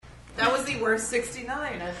That was the worst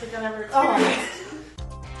 69 I think I've ever experienced.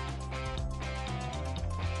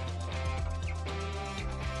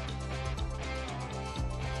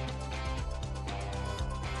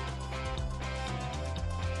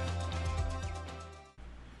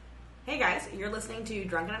 Hey guys, you're listening to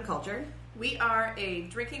Drunken Uncultured. We are a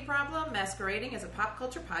drinking problem masquerading as a pop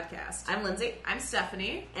culture podcast. I'm Lindsay. I'm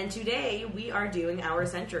Stephanie. And today we are doing our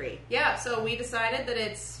century. Yeah, so we decided that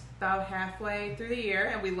it's about halfway through the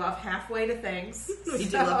year, and we love halfway to things. We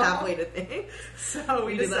do love halfway to things. So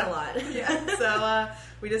we do that a lot. Yeah, so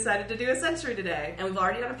we decided to do a century today. And we've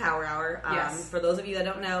already done a power hour. Yes. For those of you that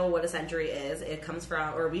don't know what a century is, it comes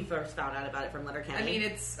from, or we first found out about it from Letterkenny. I mean,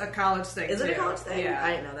 it's a college thing, Is too. it a college thing? Yeah.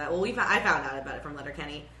 I didn't know that. Well, I found out about it from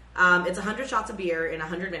Letterkenny. It's 100 shots of beer in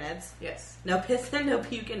 100 minutes. Yes. No pissing, no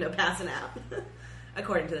puking, no passing out.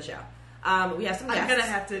 According to the show. We have some guests. I'm going to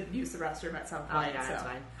have to use the restroom at some point. Oh, yeah, that's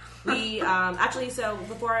fine. We, actually, so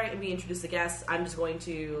before we introduce the guests, I'm just going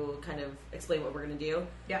to kind of explain what we're going to do.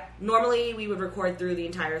 Yeah. Normally, we would record through the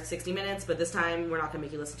entire 60 minutes, but this time, we're not going to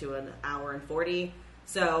make you listen to an hour and 40.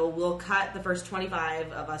 So, we'll cut the first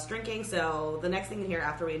 25 of us drinking, so the next thing you hear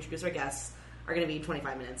after we introduce our guests are going to be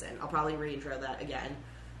 25 minutes in. I'll probably re-intro that again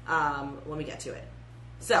when we get to it.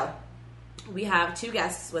 So, we have two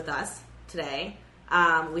guests with us today.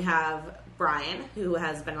 We have Brian, who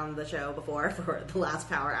has been on the show before for the last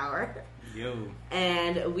power hour. Yo.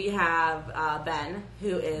 And we have Ben,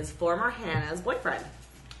 who is former Hannah's boyfriend.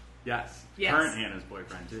 Yes. Yes. Current Hannah's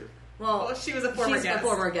boyfriend, too. Well, she was a former she's guest. a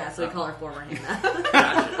former guest, so we call her former Hannah.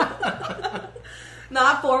 Gotcha.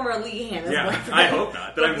 Not formerly Hannah's Yeah, boyfriend. I hope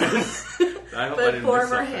not. I hope I But didn't miss former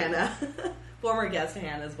something. Hannah. Former guest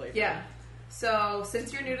Hannah's boyfriend. Yeah. So,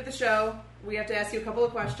 since you're new to the show, we have to ask you a couple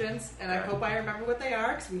of questions, and I Okay. hope I remember what they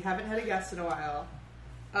are, because we haven't had a guest in a while.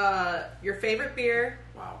 Your favorite beer,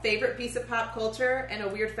 Wow. favorite piece of pop culture, and a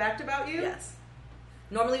weird fact about you? Yes.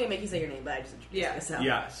 Normally we make you say your name, but I just introduced Yeah. myself.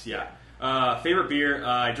 Yes, yeah. Favorite beer,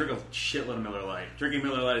 I drink a shitload of Miller Lite. Drinking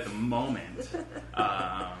Miller Lite at the moment.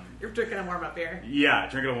 You're drinking a warm-up beer. Yeah,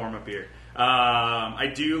 drinking a warm-up beer.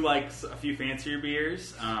 I do like a few fancier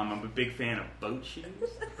beers. I'm a big fan of boat shoes.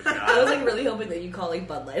 I was like really hoping that you call like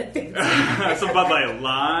Bud Light a thing. Some Bud Light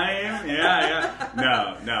Lime. Yeah.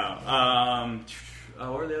 No.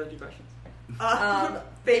 What are the other two questions?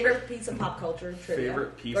 Favorite piece of pop culture trivia.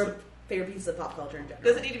 Favorite piece or of- favorite piece of pop culture in general.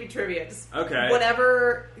 Doesn't need to be trivia. Just Okay.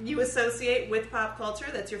 whatever you associate with pop culture,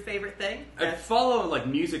 that's your favorite thing. I follow like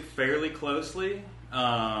music fairly closely.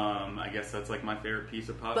 I guess that's like my favorite piece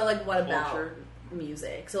of pop. But like, what about culture.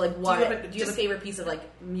 music? So like, what do you have a favorite piece of like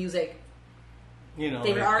music? You know,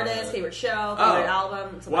 Favorite like, artist, favorite show, favorite album?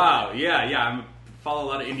 Something Wow, like yeah. I follow a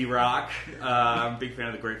lot of indie rock. I'm a big fan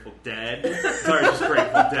of the Grateful Dead. Sorry, just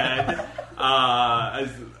Grateful Dead.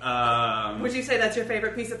 Would you say that's your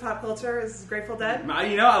favorite piece of pop culture? Is Grateful Dead?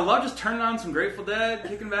 I love just turning on some Grateful Dead,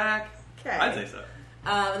 kicking back. Okay. I'd say so.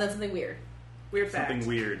 And then something weird. Weird fact. Something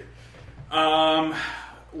weird.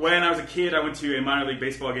 When I was a kid, I went to a minor league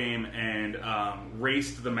baseball game and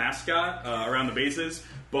raced the mascot around the bases.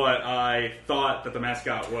 But I thought that the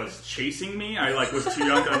mascot was chasing me. I was too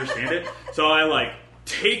young to understand it. So I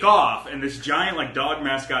take off, and this giant dog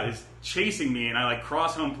mascot is chasing me, and I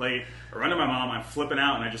cross home plate. I run to my mom. I'm flipping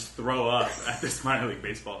out, and I just throw up at this minor league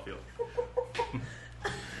baseball field.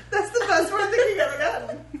 That's the best one thing you've ever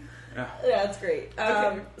gotten. Yeah. Yeah, that's great.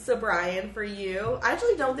 Okay. So Brian, for you, I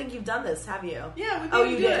actually don't think you've done this, have you? Yeah, we Oh,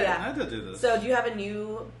 did. you did, yeah. I did do this. So do you have a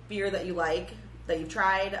new beer that you like, that you've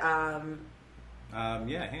tried?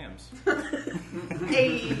 Yeah, hams.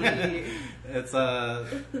 Hey. It's I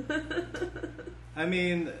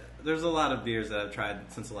mean, there's a lot of beers that I've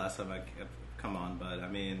tried since the last time I've come on, but I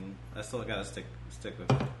mean, I still gotta stick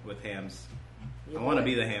with hams. I want to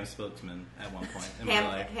be the ham spokesman at one point in my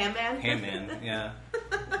life. Ham man? Ham man, yeah.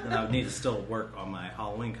 And I would need to still work on my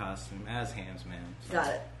Halloween costume as Hams Man. So.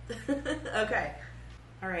 Got it. Okay.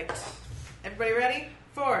 All right. Everybody ready?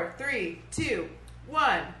 4, 3, 2,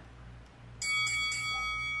 1.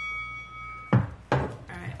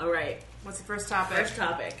 All right. What's the first topic? First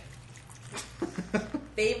topic.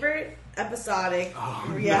 Favorite episodic Oh,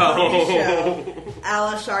 reality no. show a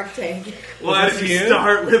la Shark Tank. Why did you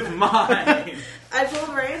start with mine? I told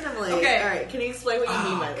randomly. Okay. All right. Can you explain what you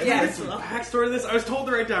mean by this? yeah. There's some backstory to this. I was told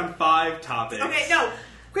to write down 5 topics. Okay, no.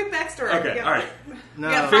 Quick backstory. Okay, Yeah. all right. No,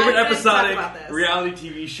 Yeah, Favorite 5 minutes to talk episodic about this. reality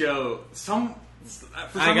TV show. For I some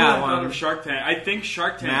got reason, I thought one. of Shark Tank. I think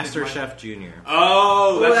Shark Tank. Master is my- Chef Junior.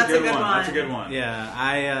 Oh, Ooh, that's, that's a good one. one. That's a good one. Yeah,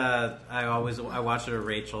 I watch it with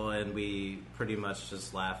Rachel, and we pretty much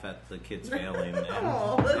just laugh at the kids failing. And,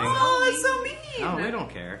 Oh, that's Oh, that's so mean. oh, we don't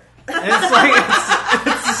care. It's like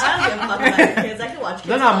I don't give a fuck about your kids. I can watch kids.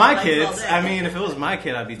 they're not my all kids. day. I mean, if it was my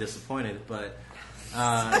kid, I'd be disappointed. But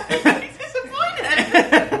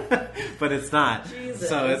Disappointed. but it's not. Jesus.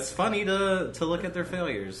 So it's funny to look at their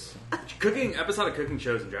failures. Episodic cooking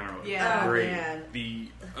shows in general. Yeah. are great. Oh, man. The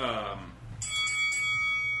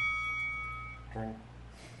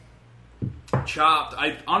Chopped.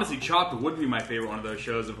 Chopped would be my favorite one of those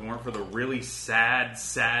shows if it weren't for the really sad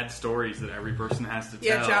stories that every person has to tell.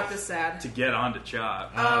 Yeah, Chopped is sad. To get onto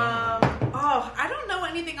Chopped. I don't know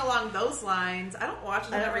anything along those lines. I don't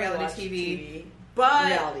watch I don't really reality watch TV. But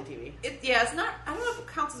reality TV. It's not. I don't know if it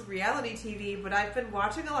counts as reality TV, but I've been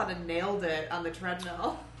watching a lot of Nailed It on the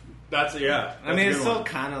treadmill. That's I mean, a it's good still one.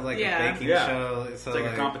 kind of like Yeah. a baking Yeah. show. It's So like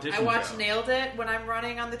a competition. I watch show. Nailed It when I'm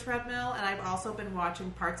running on the treadmill, and I've also been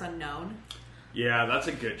watching Parts Unknown. Yeah, that's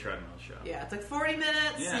a good treadmill show. Yeah, it's like 40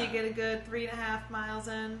 minutes. Yeah. So you get a good 3.5 miles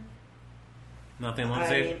in. Nothing, I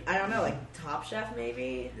Lindsay. mean, I don't know, like Top Chef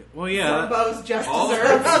maybe. Well, yeah. Bo's Just All the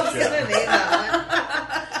Desserts. I was Yeah. gonna name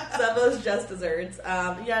that one. Some of those just desserts.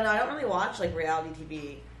 Yeah, no, I don't really watch like reality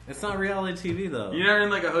TV. It's not reality TV though. You're in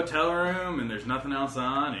like a hotel room and there's nothing else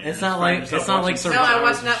on. And It's you not find like- yourself it's not like watching No, I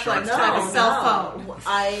watch Survivor Netflix. Shark I have a Tank. cell phone.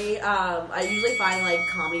 I usually find like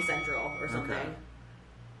Comedy Central or something. Okay.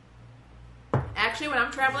 Actually, when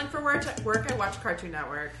I'm traveling for work, I watch Cartoon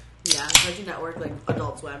Network. Yeah, Cartoon Network, like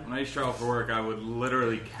Adult Swim. When I used to travel for work, I would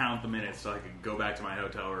literally count the minutes so I could go back to my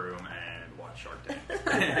hotel room and watch Shark Tank.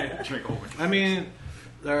 Drink a whole bunch of I mean,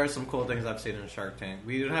 there are some cool things I've seen in Shark Tank.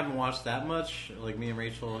 We haven't watched that much. Like me and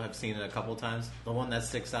Rachel have seen it a couple times. The one that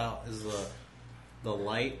sticks out is the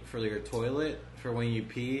light for your toilet for when you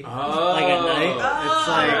pee. Oh. Like at night, it's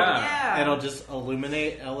like yeah. it'll just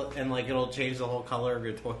illuminate and like it'll change the whole color of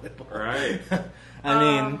your toilet bowl. Right. I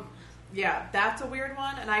mean, Yeah, that's a weird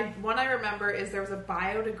one. And one I remember is there was a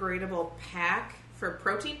biodegradable pack for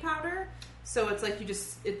protein powder. So it's like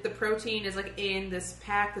the protein is like in this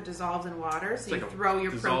pack that dissolves in water. So It's you like a throw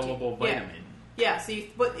your dissolvable protein. vitamin. Yeah. So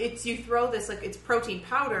you throw this like it's protein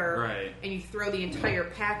powder, Right. And you throw the entire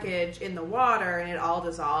package in the water, and it all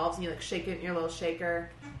dissolves. And you like shake it in your little shaker.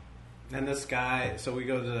 and this guy. So we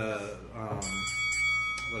go to the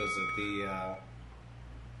what is it?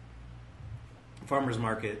 The farmers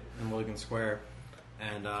market in Logan Square,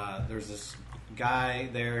 and there's this guy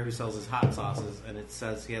there who sells his hot sauces, and it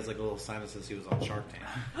says he has like a little sign that says he was on Shark Tank.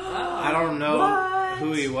 I don't know What?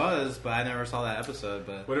 who he was, but I never saw that episode.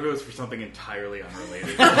 But What if it was for something entirely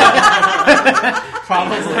unrelated? probably.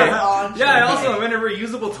 On Yeah, I Shark also Tank. invented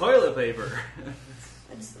reusable toilet paper.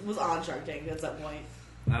 I just was on Shark Tank at some point.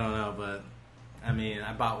 I don't know, but I mean,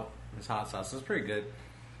 I bought his hot sauce. It's pretty good.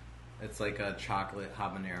 It's like a chocolate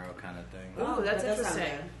habanero kind of thing. Oh, that's that does sound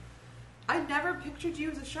interesting. I never pictured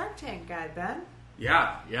you as a Shark Tank guy, Ben.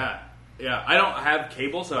 Yeah. I don't have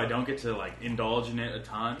cable, so I don't get to like indulge in it a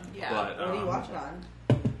ton. Yeah. But, What do you watch it on?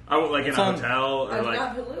 I would like It's in a on- hotel or It's like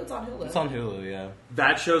not Hulu. It's on Hulu. It's on Hulu, yeah.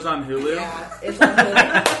 that show's on Hulu. Yeah, it's on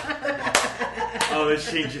Hulu. Oh, this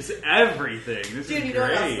changes everything. This Dude, is you know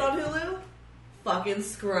what else great. is on Hulu? Fucking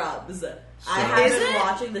Scrubs. I Is have it? been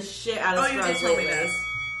watching the shit out of Oh, you Scrubs did tell me lately. this.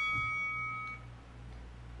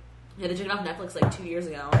 Yeah, they took it off Netflix like 2 years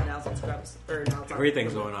ago, and now it's on Scrubs. Or now it's on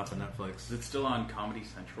Everything's Hulu. going off of Netflix. Is it still on Comedy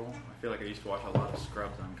Central? I feel like I used to watch a lot of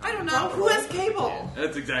Scrubs on Comedy I don't know. Who has cable?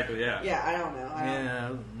 That's exactly, yeah. Yeah, I don't know. Yeah,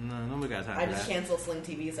 no, nobody got time I for just that. canceled Sling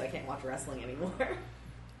TV, so I can't watch wrestling anymore.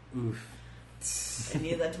 Oof. I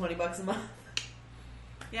need that $20 a month.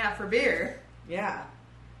 Yeah, for beer. Yeah.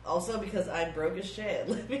 Also because I'm broke as shit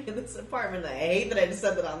living in this apartment. I hate that I just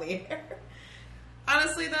said that on the air.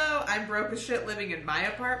 Honestly, though, I'm broke as shit living in my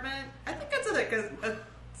apartment. I think that's the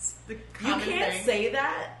You common can't thing. say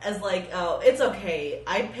that as like, oh, it's okay.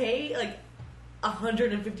 I pay like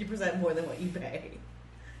 150% more than what you pay.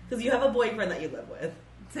 Because you have a boyfriend that you live with.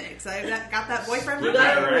 Thanks. I got that boyfriend You Split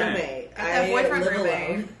got that a rent. roommate. Got that I boyfriend live roommate.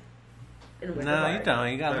 alone. In Wicker No, you Park.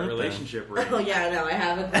 don't. You got That Luke then. relationship ring. Oh yeah, no, I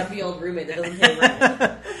have a grumpy old roommate that doesn't pay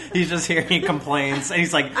rent. He's just here. He complains, and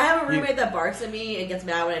he's like, I have a roommate that barks at me and gets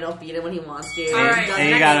mad when I don't feed him when he wants to. All right, Doesn't and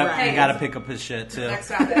you pay gotta rent. you gotta pick up his shit too. Next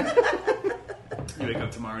topic. You wake up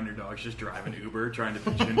tomorrow and your dog's just driving Uber trying to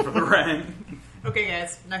pitch in for the rent. Okay,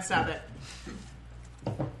 guys. Next topic.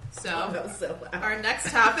 Oh, So, that was so loud. our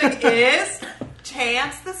next topic is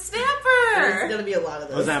Chance the There's Snapper. gonna be a lot of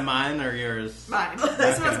those. Was that mine or yours? Mine.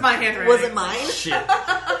 This one's my handwriting. Was it mine? Shit.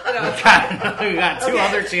 No. We got two Okay.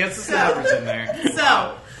 other chances snappers in there.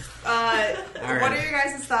 So, right. what are your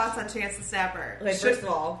guys' thoughts on Chance the Snapper? Okay, first of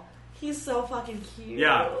all, he's so fucking cute.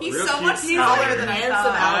 Yeah. He's Real so cute much stalker. taller than I Handsome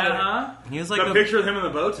thought. alligator. Uh-huh. He was like The a picture of him in the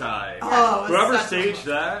bow tie. Oh, Whoever such a- staged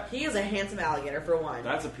that, He is a handsome alligator for one.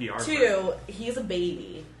 that's a PR. Two, he's a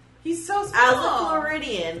baby. He's so As a small.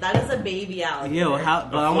 Floridian, that is a baby alligator. Yo, how?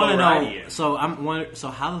 But A I want to know. Floridian. So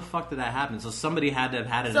how the fuck did that happen? So somebody had to have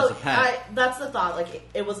had it as So a pet. that's the thought. Like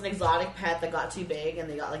it was an exotic pet that got too big, and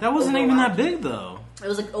they got like That wasn't even that overwhelmed. big though. It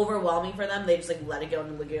was like overwhelming for them. They just like let it go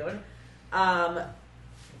in the lagoon.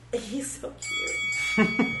 He's so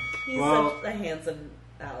cute. He's Well- such a handsome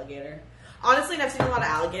alligator. Honestly, and I've seen a lot of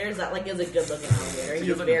alligators. That like is a good looking alligator. He's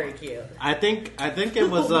good-looking very one. cute. I think it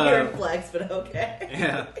was Weird flex, but okay.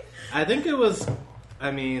 yeah. I think it was. I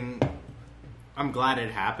mean, I'm glad it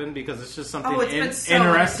happened because it's just something Oh, it's been so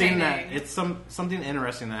interesting that entertaining. it's something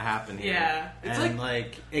interesting that happened here. Yeah. It's and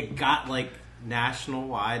like it got like national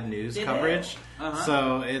wide news Did it? coverage. Uh-huh.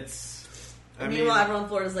 So it's. I mean, Meanwhile, everyone in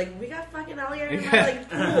Florida's like, we got fucking alligators in Yeah. my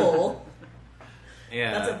like pool.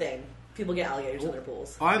 yeah, That's a thing. People get alligators in their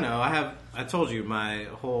pools. Oh, I know. I told you my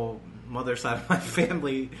whole mother's side of my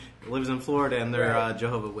family lives in Florida, and they're Right.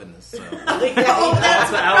 Jehovah's Witness. So Lots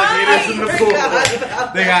of alligators in the pool.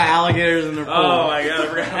 they got alligators in their pool. Oh my god! I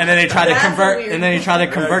forgot. And then they try to That's convert, weird. and then you try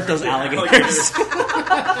to convert those alligators.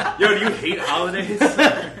 Yo, do you hate holidays?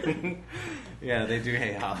 Yeah, they do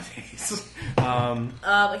hate holidays.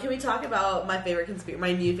 Can we talk about my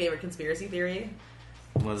new favorite conspiracy theory?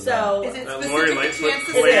 What is So Is it Lori specific Lightfoot to Chance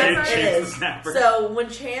the played Snapper? Chance It the is. Snapper. So when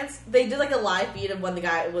Chance, they did like a live feed of when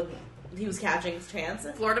he was catching Chance.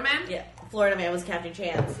 Florida man? Yeah, Florida man was catching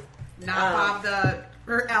Chance. Not Bob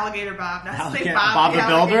or Alligator Bob. Not to say that? Bob, Bob the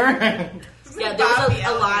alligator. Builder? Yeah, there Bob was the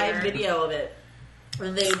a live alligator. video of it,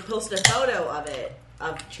 and they posted a photo of it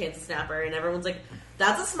of Chance the Snapper, and everyone's like,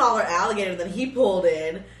 "That's a smaller alligator than he pulled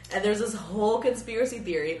in." And there's this whole conspiracy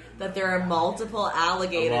theory that there are multiple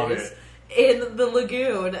alligators in the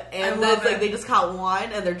lagoon, and love that's like it. they just caught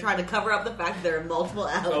one, and they're trying to cover up the fact that there are multiple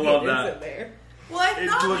alligators that. in there. Well, I It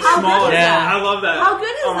thought looks How good smaller. is that? I love that. How good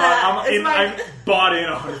is that? It's my- I'm bought in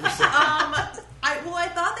 100%. I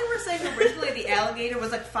thought they were saying originally the alligator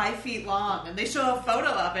was like 5 feet long, and they show a photo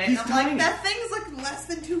of it. He's and I'm tiny. like, that thing's like less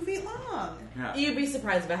than 2 feet long. Yeah. You'd be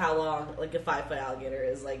surprised about how long like a 5-foot alligator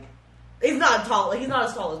is. Like, he's not tall. Like, he's not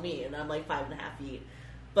as tall as me, and I'm like 5.5 feet.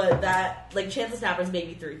 But that like Chance the Snapper is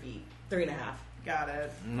maybe 3 feet, 3.5. Got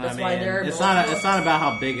it. No, That's I why mean, there are it's multiple- not about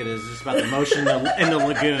how big it is. It's just about the motion in the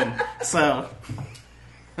lagoon. So.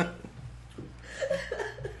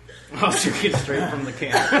 I was drinking straight from the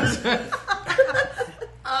can.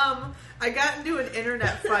 I got into an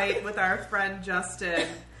internet fight with our friend Justin,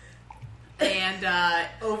 and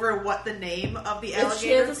over what the name of the It's alligator.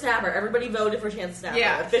 Chance the Snapper. Everybody voted for Chance the Snapper.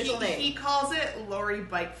 Yeah, Official he, name. He calls it Lori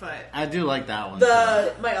Bikefoot. I do like that one.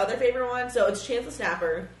 My other favorite one. So it's Chance the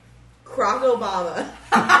Snapper, Croc Obama, Yeah,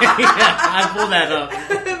 I pulled that up.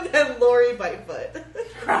 and then Lori Bitefoot.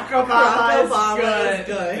 Croc Croc Obama Obama is is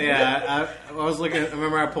good. Yeah, I was looking. I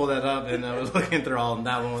remember I pulled that up and I was looking through all, and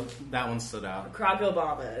that one stood out. Croc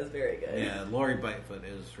Obama is very good. Yeah, Lori Bitefoot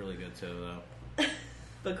is really good too, though.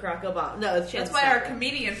 But Croc Obama. No, it's Chance That's why our the Snapper.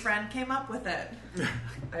 comedian friend came up with it.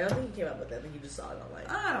 I don't think he came up with it. I think he just saw it online.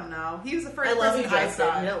 I don't know. He was the first I love you, person I Justin.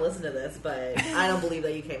 saw. You it. don't listen to this, but I don't believe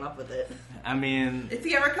that you came up with it. I mean, If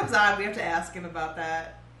he ever comes on, we have to ask him about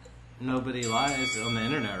that. nobody lies on the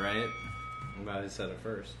internet, right? I'm glad he said it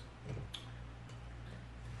first.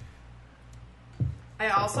 I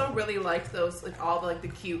also really liked those, like all the like the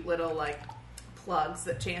cute little like plugs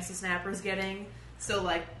that Chance the Snapper's getting. So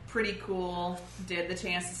like pretty cool. Did the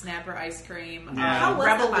Chance the Snapper ice cream? Yeah. How was it,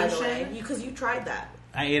 by the way? Revolution. Because you tried that.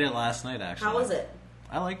 I ate it last night, actually. How was it?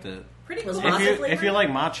 I liked it. Pretty Was cool. it matcha If you flavored? like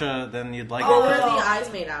matcha, then you'd like What Oh. were it. the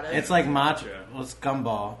eyes made out of? It's like matcha. Well, it's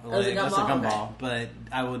gumball. was a It's a gumball? gumball, but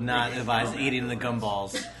I would not advise eating the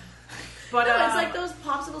gumballs. But no, it's like those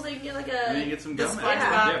popsicles that you get like a. And then you get some the gum. SpongeBob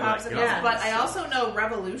Yeah. popsicles. Yeah. But I also know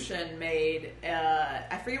Revolution made.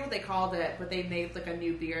 I forget what they called it, but they made like a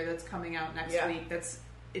new beer that's coming out next Yeah. week. That's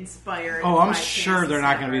inspired. Oh, I'm by sure Chance the they're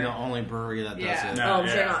not going to be Snapper. the only brewery that does Yeah. it. No. Oh, I'm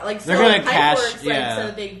sure Yeah. not. Like, They're so gonna Pipeworks, cash- like, yeah. said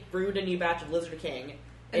that they brewed a new batch of Lizard King.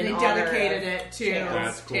 And in they honor dedicated of it to Chance.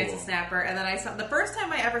 That's cool. Chance the Snapper. And then I saw the first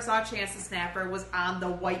time I ever saw Chance the Snapper was on the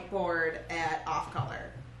whiteboard at Off Color.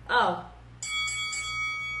 Oh,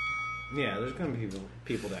 Yeah, there's going to be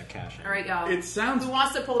people that cash in. All right, y'all. It sounds. Who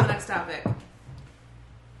wants to pull the next topic?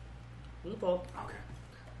 loophole. Okay.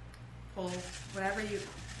 Pull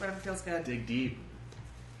whatever feels good. Dig deep.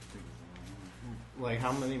 Like,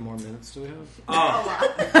 how many more minutes do we have? Oh,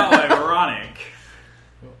 how ironic.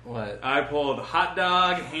 What? I pulled hot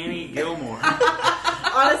dog Hanny Gilmore.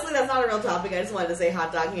 Honestly, that's not a real topic. I just wanted to say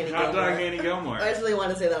hot dog Hanny Hot Gilmore. dog Hanny Gilmore. I just really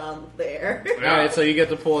want to say that on the air. All right, so you get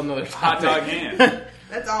to pull another Hot topic. dog hand.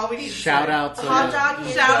 That's all we need. to Shout say. out to Hot dog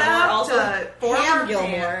Hanny Shout Gilmore. out Also, to former Ham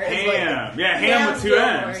Gilmore. is like- Ham. Yeah, ham with two Gilmore,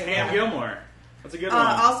 M's. yeah. Ham Gilmore. That's a good one.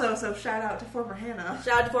 Also, so shout out to former Hannah.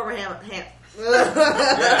 Shout out to former Hannah. Yeah,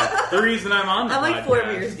 the reason I'm on the I'm podcast. like 4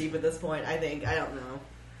 beers deep at this point, I think. I don't know.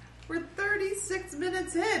 We're 36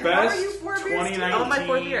 minutes in. How Best are you 4 beers 2019 Oh, my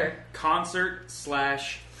fourth beer.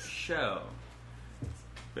 concert/show.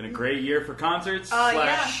 Been a great year for concerts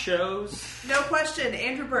yeah. /shows. No question,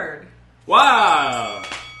 Andrew Bird. Wow.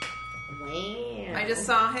 Wow. I just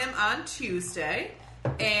saw him on Tuesday,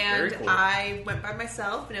 and Very cool. I went by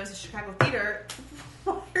myself, and it was a Chicago theater.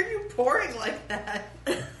 Why are you pouring like that?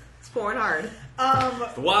 It's pouring hard.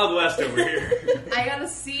 The Wild West over here. I got a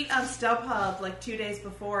seat on StubHub like 2 days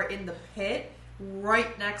before in the pit,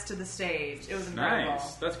 right next to the stage. It was incredible.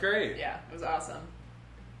 Nice. That's great. Yeah, it was awesome.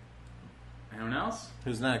 Anyone else?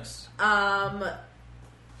 Who's next?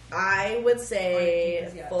 I would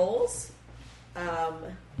say Yeah. Foles.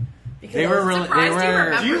 Because They were really. They surprised you were.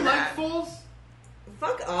 remember Do you that. like Fools?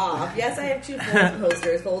 fuck off. Yes, I have 2 Foles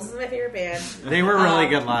posters. Foles is my favorite band. They were really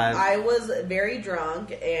good live. I was very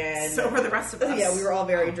drunk, and So were the rest of us. yeah, we were all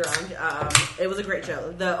very drunk. It was a great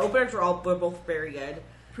show. The openers were both very good.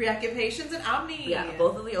 Preoccupations and Omni. Yeah,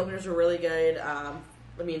 both of the openers were really good. I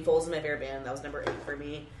mean, Foles is my favorite band. That was number 8 for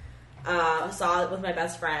me. Saw it with my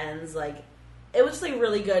best friends. Like, it was just like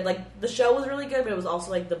really good. Like, the show was really good, but it was also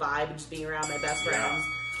like the vibe and just being around my best friends.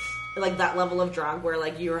 Like that level of drunk where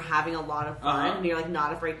like you're having a lot of fun and you're like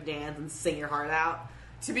not afraid to dance and sing your heart out.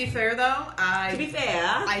 To be fair, though,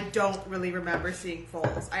 I don't really remember seeing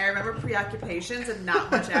Foles. I remember Preoccupations and not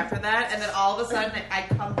much after that. And then all of a sudden, I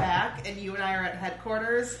come back and you and I are at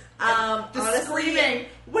headquarters, just honestly, screaming,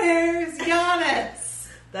 "Where's Giannis?"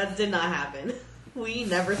 that did not happen. We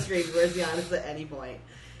never screamed "Where's Giannis" at any point.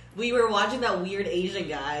 We were watching that weird Asian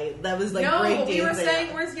guy that was like break dancing. we were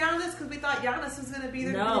saying "Where's Giannis?" because we thought Giannis was going to be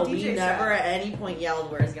there. No, for the DJ we never set. at any point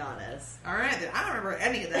yelled "Where's Giannis?" All right, then I don't remember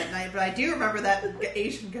any of that night, but I do remember that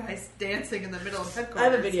Asian guy dancing in the middle of headquarters.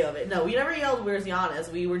 I have a video of it. No, we never yelled "Where's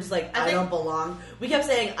Giannis?" We were just like, I "I think- don't belong." We kept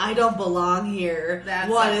saying, "I don't belong here."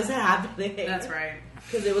 What is happening? That's right.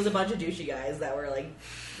 Because it was a bunch of douchey guys that were like,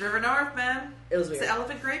 River North, man. it was It's weird. the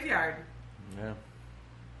Elephant Graveyard. Yeah.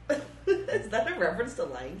 Is that a reference to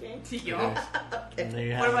Lion King? Yo. Okay.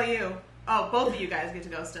 Yeah. What about you? Oh, both of you guys get to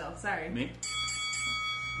go still. Sorry. Me?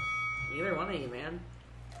 Either one of you, man.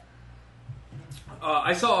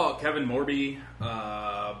 I saw Kevin Morby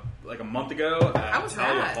like a month ago How at was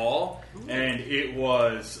Talia that? Hall, and it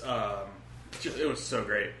was it was so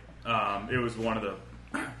great. It was one of the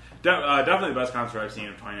definitely the best concert I've seen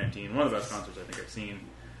of 2019. One of the best concerts I think I've seen.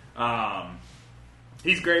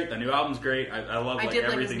 He's great. That new album's great. I love I like did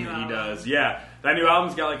like everything his that new he album. does. Yeah, that new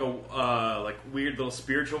album's got like a like weird little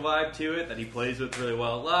spiritual vibe to it that he plays with really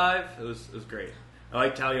well live. It was great. I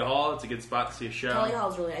like Talia Hall. It's a good spot to see a show. Talia Hall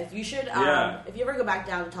is really nice. You should, Yeah. if you ever go back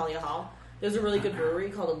down to Talia Hall, there's a really good brewery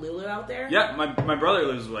called Alulu out there. Yeah, my brother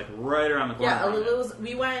lives like right around the corner. Yeah, from it. Alulu was.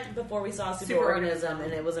 We went before we saw Superorganism,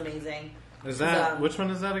 and it was amazing. Is that Um, which one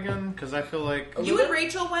is that again? Because I feel like Oh, You and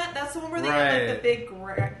Rachel went. That's the one where they have like Right. the big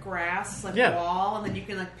grass like Yeah. wall, and then you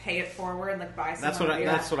can like pay it forward and like buy. that's someone what I,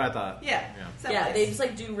 beer. that's what I thought. Yeah. Yeah. It's that Yeah, place. they just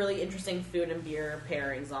like do really interesting food and beer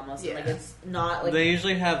pairings almost. Yeah. Like it's not like They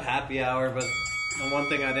usually have happy hour, but the one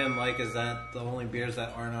thing I didn't like is that the only beers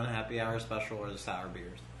that aren't on happy hour special are the sour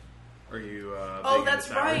beers. Are you? Oh, big that's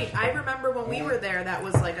into sours? right. I remember when we were there, that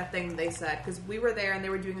was like a thing they said because we were there and they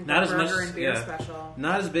were doing a Not as burger much, and beer yeah. special.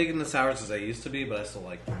 Not as big in the sours as I used to be, but I still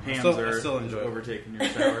like them. Hams I are still enjoy it. overtaking your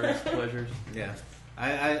sours pleasures. Yeah,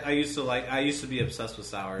 I used to like. I used to be obsessed with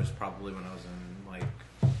sours probably when I was in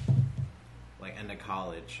like end of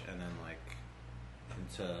college, and then like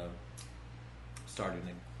into starting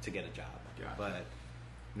to get a job. Gotcha. But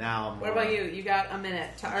now, I'm What more- about you? You got a minute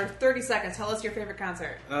or 30 seconds. Tell us your favorite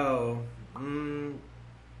concert. Oh, I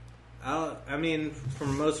mean,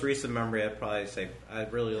 from most recent memory, I'd probably say I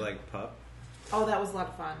really like Pup. Oh, that was a lot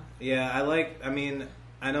of fun. Yeah, I mean,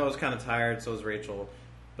 I know I was kind of tired, so was Rachel,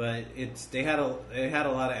 but they had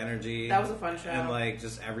a lot of energy. That was a fun show. and like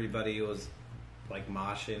just everybody was like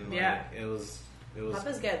moshing. Like, Yeah. it was Pup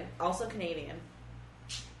is good. Also Canadian.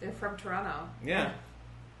 They're from Toronto. yeah.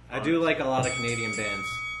 I do like a lot of Canadian bands.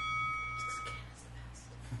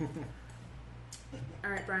 All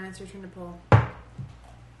right, Brian, it's your turn to pull.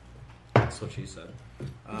 That's what she said.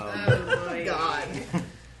 Oh, boy. God.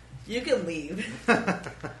 You can leave.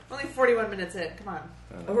 Only 41 minutes in. Come on.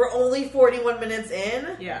 We're only 41 minutes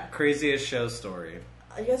in. Yeah. Craziest show story.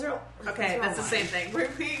 You guys are Okay, that's the same thing.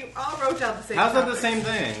 We all wrote down the same. How's that the topic. same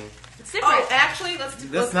thing? It's different. Oh, actually, let's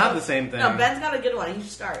That's not the same thing. No, Ben's got a good one. You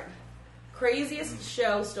should start. Craziest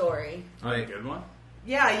show story. Like, a good one.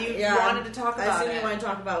 Yeah, you wanted to talk about I assume it. you want to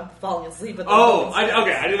talk about falling asleep at the Oh, movies.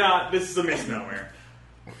 okay. I did not. This is a misnomer.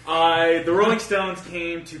 The Rolling Stones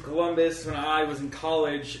came to Columbus when I was in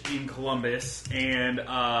college in Columbus, and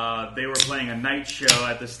they were playing a night show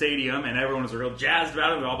at the stadium, and everyone was real jazzed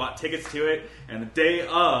about it. We all bought tickets to it, and the day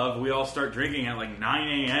of, we all start drinking at like 9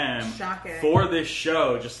 a.m. Shocking. for this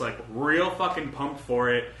show, just like real fucking pumped for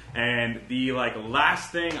it. And the like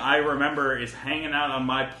last thing I remember is hanging out on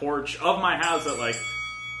my porch of my house at like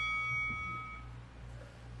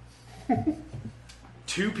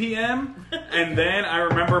 2 p.m. And then I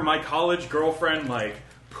remember my college girlfriend like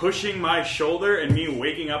pushing my shoulder and me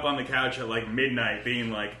waking up on the couch at like midnight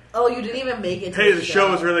being like, Oh, you didn't even make it to hey, the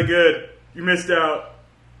show was really good. You missed out.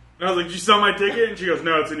 And I was like, did you sell my ticket? And she goes,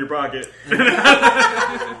 no, it's in your pocket.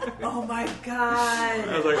 Oh my god.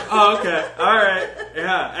 I was like, oh, okay. All right.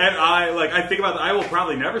 Yeah. And I think about that. I will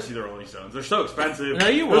probably never see the Rolling Stones. They're so expensive. No,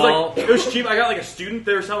 you It was won't. like, it was cheap. I got like a student.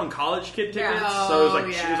 They were selling college kid tickets. Yeah. So it was like, Oh,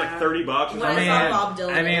 it was like yeah. $30 or When something. I Man, saw Bob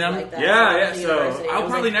Dylan, I mean, it was I'm- like that. Yeah, At yeah. the So university. It I'll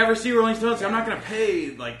was probably like, never see Rolling Stones. I'm not going to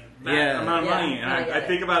pay like that Yeah. amount of Yeah, money. And I get I it.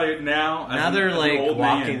 think about it now. Now as they're an like old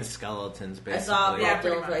walking man. skeletons, I basically. saw Yeah, Bob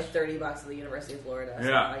pretty Dylan for much. like $30 at the University of Florida. So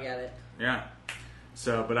Yeah. I get it. Yeah.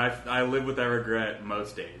 So, but I live with that regret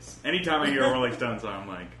most days. Anytime I hear a Rolling Stones song, I'm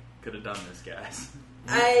like, could have done this, guys.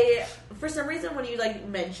 For some reason, when you like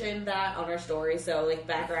mentioned that on our story, so like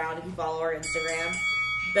background, if you follow our Instagram,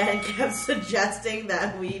 Ben kept suggesting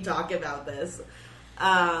that we talk about this.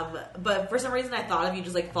 But for some reason, I thought of you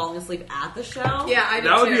just like falling asleep at the show. Yeah, I do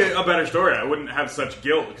That would too. be a better story. I wouldn't have such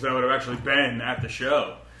guilt because I would have actually been at the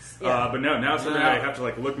show. Yeah. But no, now something No. I have to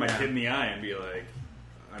like look my kid in the eye and be like,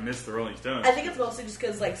 I missed the Rolling Stones. I think it's mostly just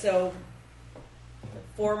because like so.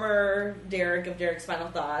 Former Derek of Derek's Final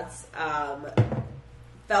Thoughts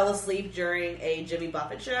fell asleep during a Jimmy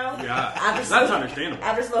Buffett show. Yeah, After that's understandable.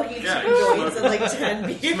 After smoking Yeah, two joints and like 10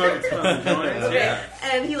 beers. Smoking joints, Okay. yeah.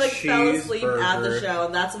 And he like fell asleep at the Cheeseburger. show,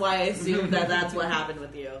 and that's why I assumed that that's what happened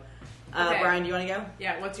with you. Okay. Brian, do you want to go?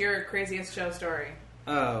 Yeah, what's your craziest show story?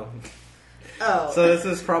 Oh. Oh. So this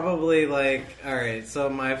is probably like, alright, so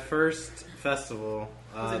my first festival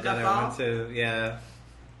Was it that I Gov went to, yeah.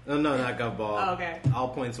 No, not Gov Ball. Oh, okay. All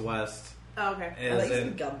Points West. Oh, okay. I thought Is you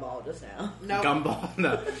in said gumball just now. No. Gumball?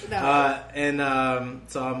 No. No.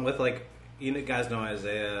 So I'm with like, you guys know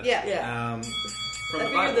Isaiah. Yeah. Yeah. From I the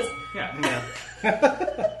figured Bible. this- Yeah.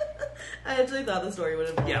 Yeah. I actually thought the story would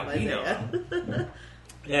involve Yeah, we Isaiah.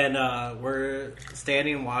 And we're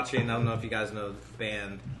standing and watching. I don't know if you guys know the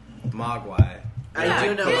band Mogwai. I Yeah.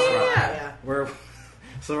 do know. Yeah, about yeah, that, yeah.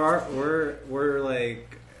 We're we're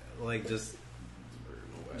like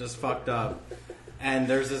just fucked up, and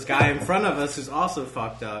there's this guy in front of us who's also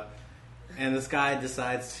fucked up, and this guy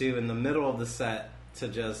decides to, in the middle of the set, to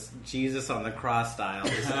just Jesus on the cross style,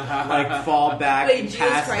 just, like fall back Wait, and Jesus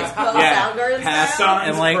pass, Christ post Soundgarden pass style?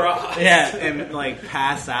 and like Cross. and like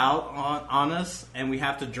pass out on us, and we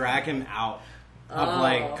have to drag him out of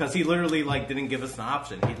like because he literally like didn't give us an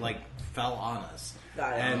option. He like fell on us,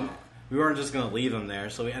 Got it. and we weren't just gonna leave him there,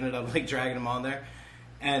 so we ended up like dragging him on there.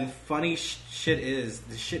 And funny shit is,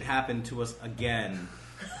 this shit happened to us again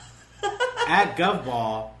at Gov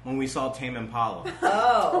Ball when we saw Tame Impala.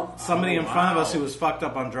 Oh. Somebody in front of us wow. who was fucked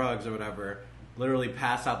up on drugs or whatever literally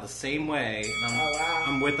passed out the same way. And Oh, wow.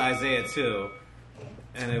 I'm with Isaiah too,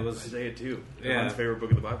 and it was Isaiah 2. Yeah. Everyone's favorite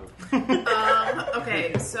book of the Bible.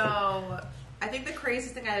 Okay, so I think the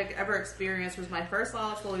craziest thing I ever experienced was my first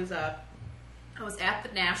Lollapalooza. I was at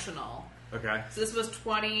the National. Okay. So this was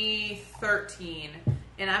 2013.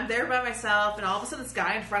 And I'm there by myself, and all of a sudden this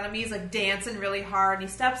guy in front of me is like dancing really hard, and he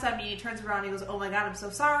steps at me, he turns around, and he goes, "Oh my god, I'm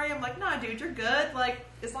so sorry." I'm like, "No, dude, you're good. Like,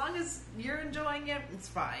 as long as you're enjoying it, it's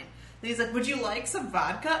fine." And he's like, "Would you like some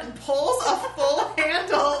vodka?" And pulls a full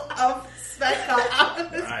handle of Svedka out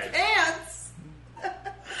of his Right. pants. I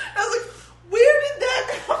was like, "Where did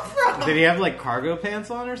that come from?" Did he have like cargo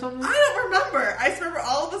pants on or something? I don't remember. I just remember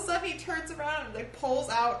all of a sudden he turns around and like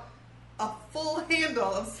pulls out a full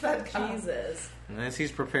handle of Svedka. Jesus. Unless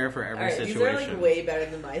he's prepared for every All right, these situation. are like way better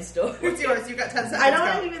than my story. What's yours? You got 10 seconds. I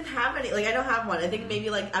go. don't even have any. Like, I don't have one. I think maybe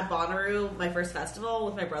like at Bonnaroo, my first festival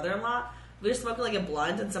with my brother-in-law, we were smoking like a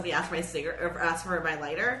blunt, and somebody asked for my cigarette, or asked for my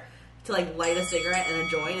lighter to like light a cigarette and a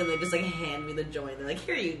joint, and they just like hand me the joint. They're like,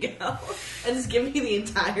 "Here you go," and just give me the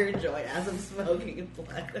entire joint as I'm smoking a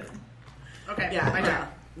blunt. Okay, Yeah, my turn.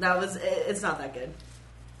 that was. It's not that good.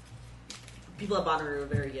 People at Bonnaroo are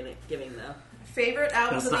very giving though. Favorite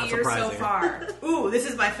albums That's of the not year so surprising. far? Ooh, this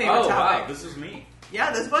is my favorite Oh, topic. wow. This is me.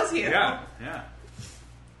 Yeah, this was you. Yeah. Yeah.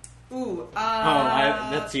 Ooh.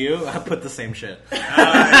 That's you? I put the same shit.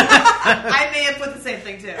 I may have put the same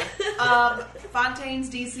thing too. Fontaine's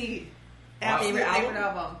DC. Absolute Favorite favorite album?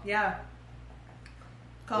 album. Yeah.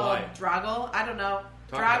 Called Why? Draggle. I don't know.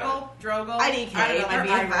 Drogel. IDK I don't know, might be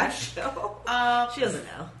they're a bad show. She doesn't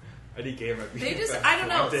know. IDK might be. They just, I don't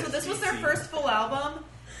know. So this was their first full album,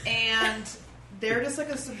 and they're just like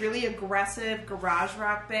a really aggressive garage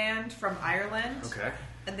rock band from Ireland. Okay.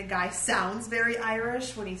 And the guy sounds very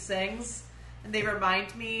Irish when he sings, and they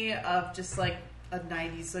remind me of just like a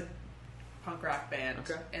 90s like punk rock band.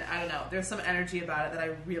 Okay. And I don't know, there's some energy about it that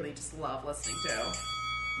I really just love listening to.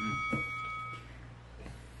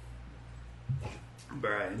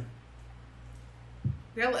 Brian.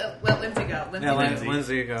 Yeah, let Lindsay go. Yeah,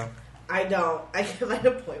 Lindsay, go. I don't. I am at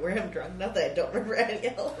a point where I'm drunk enough that I don't remember any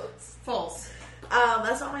else. False.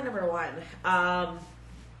 That's not my number one. I'll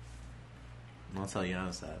tell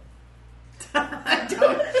Giannis that.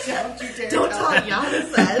 Don't you dare. Don't tell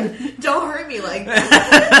Giannis that. Don't hurt me like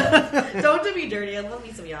that. Don't do me dirty. I love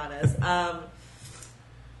me some Giannis.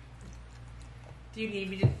 Do you need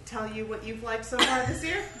me to tell you what you've liked so far this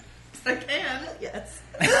year? I can. Yes.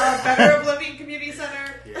 Better Oblivion Community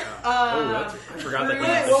Center. Yeah. I forgot that.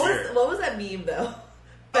 Wait, what was that meme though?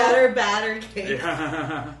 Batter cake.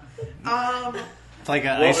 Yeah. It's like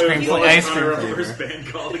an ice cream First flavor. band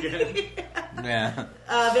called again. Yeah.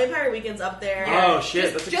 Vampire Weekend's up there. Oh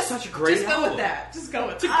shit! That's such a great Just go album. with that. Just go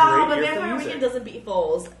with It's a that. great But year for Vampire music. Weekend doesn't beat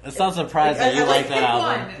Foles. It's not surprised that you I like like that pick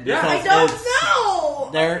album. one. Yeah. I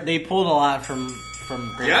don't know. They pulled a lot from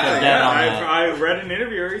Grateful Dead Yeah. on that. I read an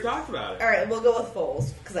interview where he talked about it. All right, we'll go with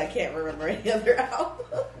Foles because I can't remember any other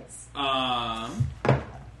albums.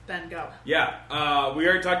 Ben, go. Yeah. We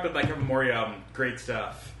already talked about that Kevin Morey album. Great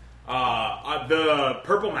stuff. The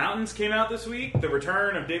Purple Mountains came out this week. The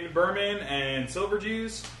return of David Berman and Silver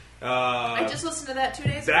Juice. I just listened to that 2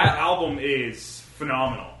 days ago. That album is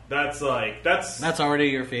phenomenal. That's already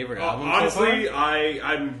your favorite album. honestly, so far?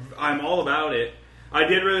 I'm all about it. I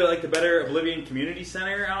did really like the Better Oblivion Community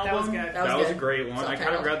Center album. That was good. That was a good. great one. I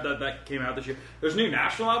kind of Subtitled. regret that came out this year. There's a new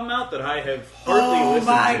National album out that I have hardly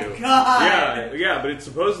listened to. God! Yeah, but it's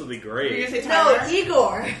supposedly Were you great. gonna say Tyler? No,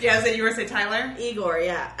 Igor. Yeah, is it you were gonna say Tyler? Igor,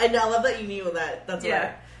 yeah. I love that you knew that. That's Yeah.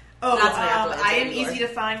 what Oh, That's my actual answer, I Am Igor. Easy to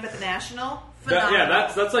Find but the National.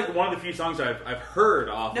 That's like one of the few songs I've heard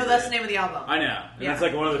off. No, of that's it. the name of the album. I know, and Yeah. that's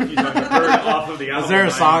like one of the few songs I've heard off of the album. Is there a I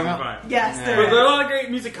song? Am Fine. Yes, Yeah. there But is. there's a lot of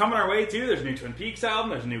great music coming our way too. There's a new Twin Peaks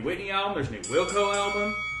album. There's a new Whitney album. There's a new Wilco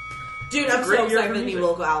album. Dude, It's a I'm great so year excited for for the new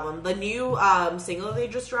music. Wilco album. The new single they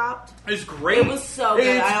just dropped. It's great. It was so good.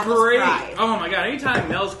 It's I almost great. cried. Oh my god! Anytime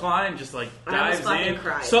Nels Klein just like I almost dives fucking in,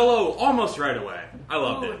 cried. solo almost right away. I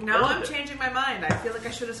loved Ooh, it. now I I'm loved it. changing my mind. I feel like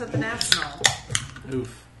I should have said the National.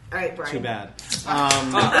 Oof. All right, Brian. Too bad.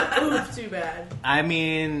 Oof, too bad. I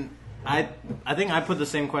mean, I think I put the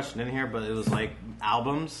same question in here, but it was like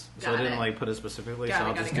albums, so I Got didn't it. like put it specifically. Got so it,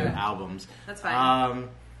 I'll got just it, do got it. albums. That's fine.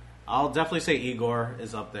 I'll definitely say Igor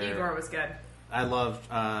is up there. Igor was good. I love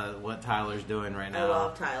what Tyler's doing right now. I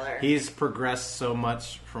love Tyler. He's progressed so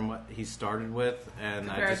much from what he started with, and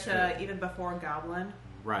I Compared just to even before Goblin.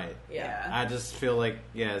 right. yeah. I just feel like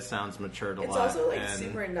it sounds matured a It's lot. also like and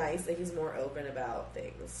super nice that he's more open about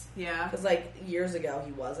things. Yeah. Because like years ago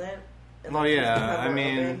he wasn't. And, Well, like, he's yeah, become I more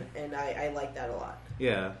mean- open, and I like that a lot.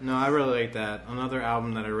 Yeah, no, I really like that. Another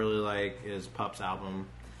album that I really like is Pup's album.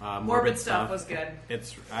 Morbid Stuff was good.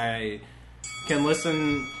 It's I can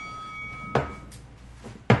listen.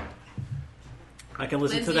 I can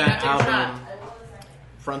listen Lindsay, to you that have to take a album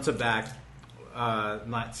front to back,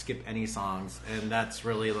 not skip any songs, and that's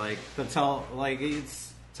really like the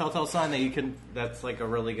it's telltale sign that you can. That's like a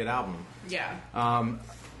really good album. Yeah.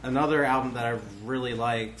 Another album that I really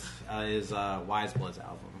liked is Wise Blood's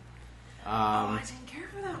album. I didn't care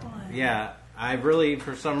for that one. Yeah, I really,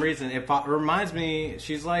 for some reason, it reminds me.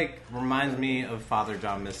 She's like reminds me of Father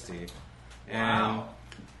John Misty, and Wow.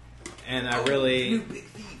 and I really Big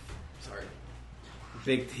Thief. Sorry.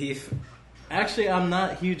 Big Thief. Actually, I'm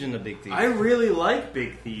not huge into Big Thief. I really like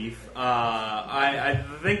Big Thief. I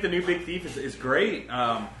think the new Big Thief is great.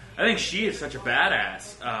 I think she is such a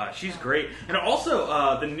badass. She's great. And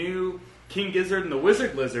also the new King Gizzard and the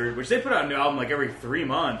Wizard Lizard, which they put out a new album like every 3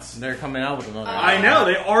 months. They're coming out with another. I know,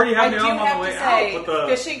 they already have I a new do album on have the to way say, out. But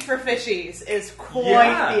Fishing for Fishies is quite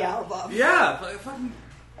Yeah. the album. yeah, but fucking...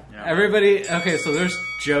 Yeah. Everybody, okay, so there's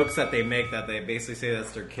jokes that they make that they basically say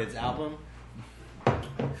that's their kids' album.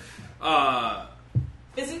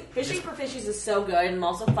 Fishing for Fishies is so good, and I'm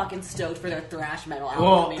also fucking stoked for their thrash metal album.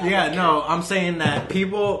 Well, coming out yeah, later. no, I'm saying that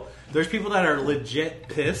there's people that are legit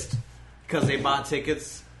pissed because they bought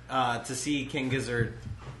tickets to see King Gizzard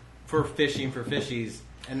for Fishing for Fishies,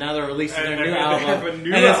 And now they're releasing their And new they have album, a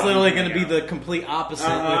new and it's album literally going to coming be out. the complete opposite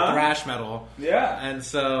Uh-huh. with thrash metal. Yeah. And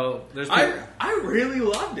so there's people, I really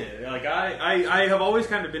loved it. Like I have always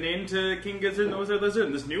kind of been into King Gizzard and the Wizard Lizard,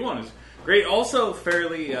 and this new one is great. Also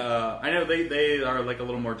fairly, I know they are like a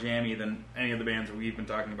little more jammy than any of the bands that we've been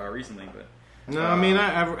talking about recently. But No, I mean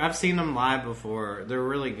I've seen them live before. They're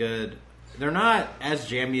really good. They're not as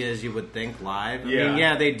jammy as you would think live. I mean,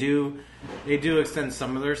 Yeah. they do extend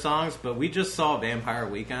some of their songs, but we just saw Vampire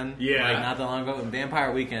Weekend, Yeah. like not that long ago, and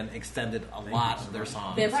Vampire Weekend extended a lot of their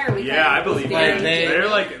songs. Vampire Weekend. yeah, I believe very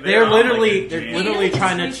Like, it. jammy. they're on, literally- like, a they're jam. literally They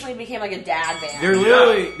trying to- recently became like a dad band. They're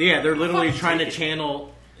literally they're literally trying to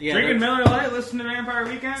channel. Yeah, Drinking they're, Miller Lite, listen to Vampire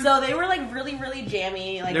Weekend. So they were like really, really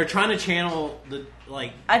jammy. Like they're trying to channel the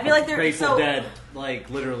I feel like they're Grateful so Dead, like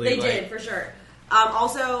literally. they like, did for sure.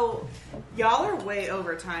 Also, Y'all are way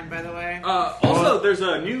over time, by the way. Also, there's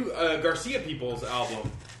a new Garcia Peoples album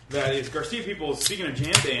that is Garcia Peoples. Speaking of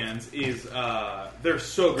jam bands, is they're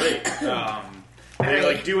so great. They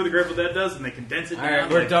like do what the Grateful Dead does, and they condense it. All down right,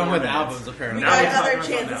 to, we're like, done 4 with minutes. albums we apparently. Now got we're another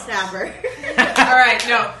talking chance about at now. Snapper. All right,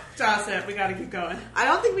 no, toss it. We got to keep going. I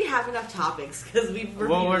don't think we have enough topics because we've Well,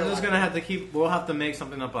 reviewed we're a just lot. gonna have to keep. We'll have to make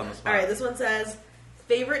something up on the spot. All right, this one says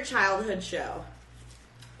favorite childhood show.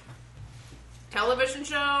 Television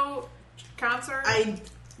show, concert.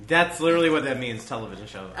 That's literally what that means. Television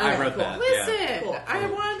show. I Okay, wrote cool. that. Listen, Yeah. Cool. I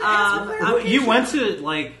wanted to ask for I'm clarification. You went to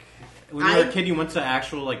like when you were I- a kid. You went to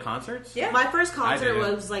actual like concerts. Yeah. My first concert did.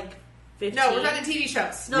 was like 15. No, we're talking TV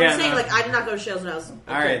shows. No, Yeah, I'm saying no. like I did not go to shows when I was. a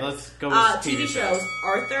All right, kid. let's go with TV shows: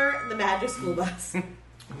 Arthur, and the Magic School Bus,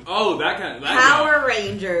 Oh, that kind of Power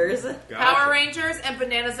Rangers, Power Rangers and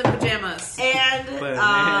Bananas in Pajamas. and But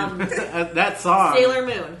man, that song. Sailor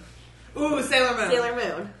Moon. Ooh, Sailor Moon. Sailor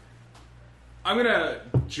Moon. I'm gonna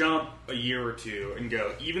jump a year or two and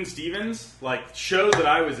go Even Stevens, like shows that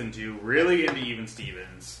I was into, really into Even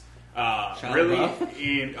Stevens. Shia Really LaBeouf?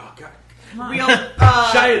 in God. Real,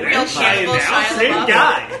 Shia real Shia cannibal now, Shia same LaBeouf.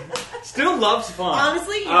 guy. Still loves fun.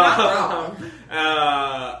 Honestly, you're not wrong.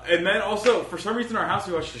 And then also, for some reason, in our house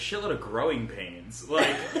we watched a shitload of Growing Pains. Like,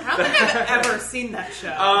 I don't think I've ever seen that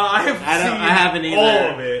show. I have seen I haven't either.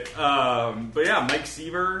 all of it. But yeah, Mike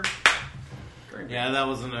Seaver, Yeah, that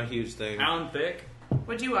wasn't a huge thing. Alan Thicke.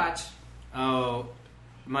 What'd you watch? Oh,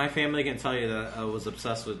 my family can tell you that I was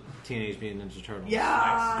obsessed with Teenage Mutant Ninja Turtles.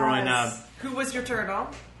 Yeah. Growing up, Who was your turtle?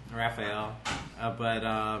 Raphael.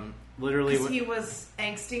 But literally, Because he was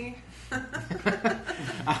angsty.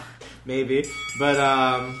 maybe. But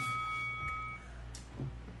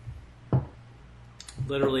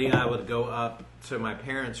literally, I would go up to my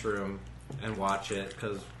parents' room and watch it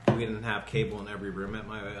because we didn't have cable in every room at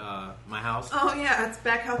my house. Oh yeah, it's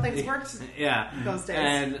back how things worked. Yeah, Those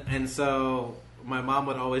days. and so my mom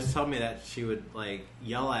would always tell me that she would like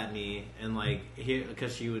yell at me and like hear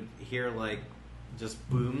because she would hear like just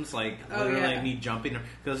booms like Oh, literally yeah. me jumping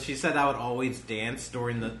because she said I would always dance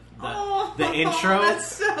during the Oh, the intro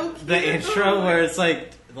That's so cute. the intro where it's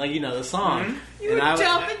like you know the song You would I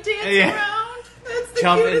jump and dance yeah. around. That's the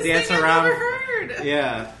Jump and cutest dance thing around. I've ever heard.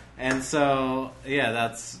 Yeah, and so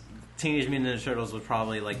that's Teenage Mutant Ninja Turtles was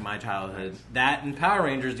probably like my childhood. That and Power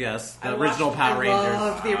Rangers, yes, the original Power I Rangers.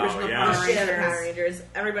 loved the original yeah. Power Shit out of Rangers. Power Rangers.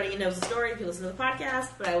 Everybody knows the story if you listen to the podcast,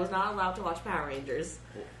 but I was not allowed to watch Power Rangers.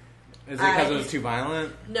 Is it because it was too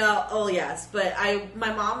violent? No, oh yes, but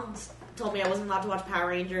my mom told me I wasn't allowed to watch Power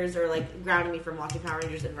Rangers or like grounded me from watching Power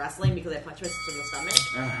Rangers and wrestling because I punched my sister in the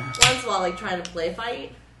stomach once while like trying to play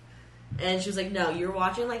fight, and she was like, "No, you're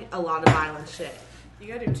watching like a lot of violent shit." You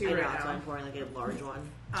gotta do two I know, right that's why now. I'm pouring like a large one.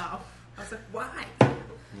 Oh. I was like, why?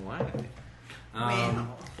 Why?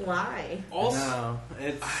 Why? Also, No,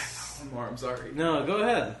 it's one more. I'm sorry. no. Go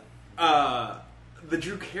ahead. The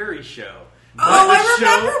Drew Carey Show. Oh, I The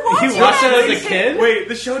remember show- watching You watched that it as a kid? Wait,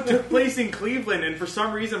 the show took place in Cleveland, and for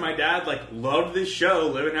some reason, my dad like loved this show,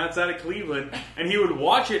 living outside of Cleveland, and he would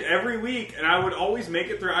watch it every week, and I would always make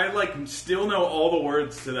it through. I like still know all the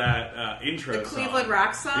words to that intro. The song. Cleveland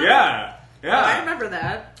Rock song? Yeah, yeah. Oh, I remember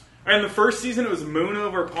that. And the first season, it was Moon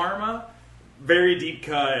over Parma. Very deep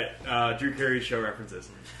cut Drew Carey show references.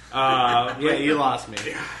 Yeah, you lost me.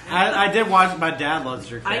 I did watch. My dad loves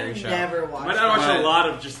Drew I Carey show. never watched. My dad watched But a lot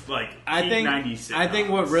of just like I think 90s I think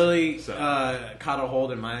what sitcoms. really So. caught a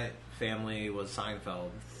hold in my family was Seinfeld.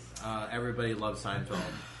 Everybody loves Seinfeld,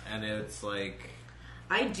 and it's like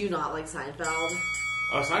I do not like Seinfeld.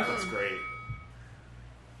 Oh, Seinfeld's great.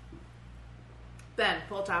 Ben,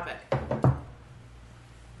 full topic. let's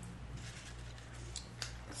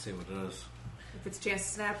see what it is. If it's Chance the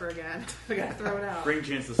Snapper again, we gotta throw it out. Bring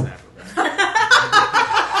Chance the Snapper back.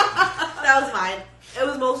 That was mine. It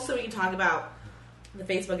was most so we can talk about the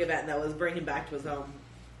Facebook event that was bringing him back to his home.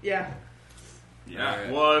 Yeah. Yeah.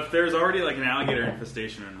 Alright. Well, if there's already like an alligator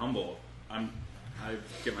infestation in Humboldt, I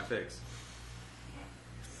get my fix.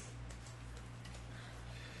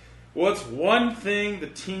 What's one thing the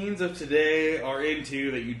teens of today are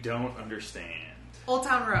into that you don't understand? Old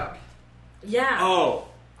Town Road. Yeah. Oh,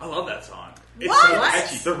 I love that song. It's What? so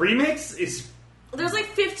catchy. The remix is There's like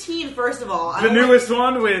 15, first of all. I the don't newest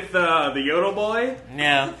one with the Yodel boy.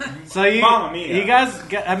 Yeah. So you, Mamma mia. you guys,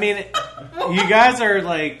 I mean, you guys are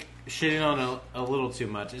like shitting on a little too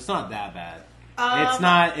much. It's not that bad. It's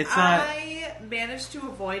not. I managed to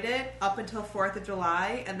avoid it up until 4th of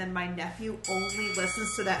July, and then my nephew only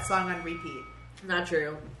listens to that song on repeat. Not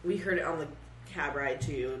true. We heard it on the cab ride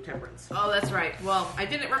to Temperance. Oh, that's right. Well, I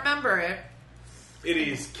didn't remember it. It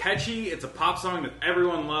is catchy. It's a pop song that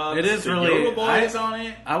everyone loves. It is the really- Yodel boy is on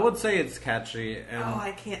it. I would say it's catchy. And, Oh,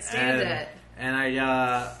 I can't stand it. And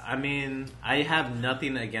I mean, I have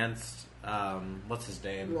nothing against. What's his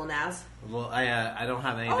name? Lil Nas. Well, I don't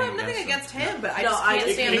have anything. Oh, I have nothing against him, but I No, just I can't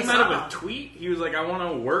just It stand the came out song. of a tweet. He was like, "I want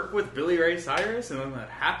to work with Billy Ray Cyrus," and then that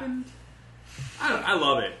happened. I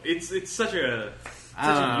love it. It's such a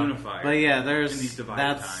unifier. But yeah, in these divided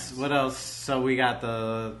that's times. what else. So we got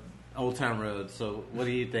the Old Town Road. So what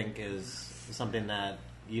do you think is something that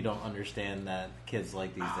you don't understand that kids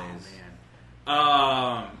like these days?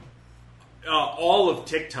 Man. All of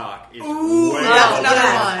TikTok is Ooh, way that's over. another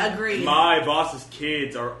Yes, one. agreed. My boss's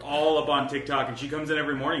kids are all up on TikTok, and she comes in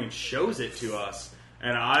every morning and shows it to us.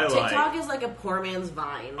 And I TikTok like. is like a poor man's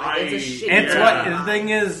Vine. Like, I- it's a shitty It's Yeah. what the thing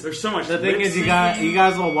is. There's so much The thing lip is, you syncing.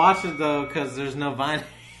 guys will watch it though because there's no Vine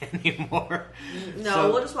anymore. No,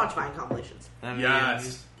 So- we'll just watch Vine compilations. I mean,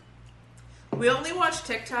 Yes. We only watch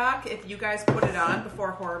TikTok if you guys put it on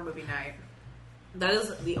before horror movie night. That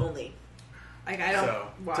is the only. Like, I don't So,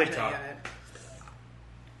 watch TikTok. any of it.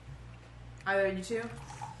 Either you two?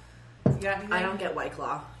 You got anything? I don't get White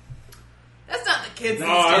Claw. That's not the kids. No,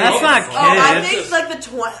 these I days. That's love not it. kids. Oh, I It's think just- like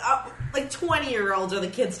the 20-year-olds are the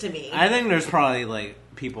kids to me. I think there's probably like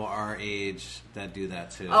people our age that do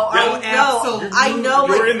that too. Oh, Yeah, I know. absolutely. I know.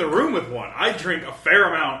 You were Like, in the room with one. I drink a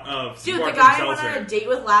fair amount of dude, the sparkling guy I went seltzer. on a date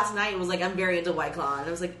with last night was like, "I'm very into White Claw," and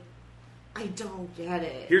I was like, "I don't get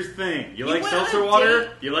it." Here's the thing: you like went on seltzer a water, date-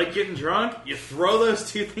 you like getting drunk. You throw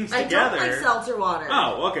those two things I together. don't like seltzer water.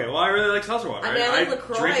 Oh, okay. Well, I really like seltzer water. I mean, I like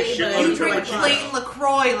LaCroix, drink a but I shitload do You of drink White White Claw. plain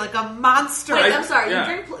LaCroix like a monster. Wait, I- I'm sorry. yeah.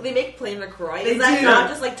 You drink? They make plain LaCroix. They Is that do. not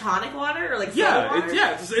just like tonic water or like soda Yeah, water?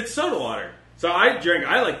 it's soda water. So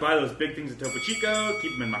I like buy those big things at Topo Chico,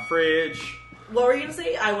 keep them in my fridge. What were you gonna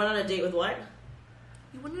say? I went on a date with what?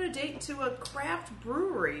 You went on a date to a craft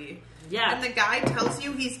brewery. Yeah. And the guy tells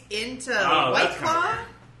you he's into Oh, White that's kinda Claw? weird.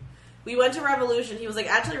 We went to Revolution. He was like,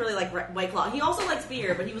 actually really like White Claw. He also likes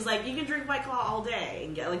beer, but he was like, you can drink White Claw all day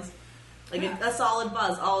and get like a solid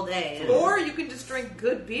buzz all day. Or you can just drink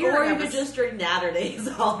good beer. Or and you have could a just drink Natter Days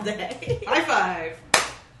all day. high five.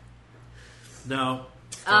 No,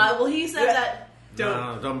 Well, he said that.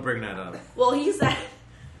 don't bring that up. Well, he said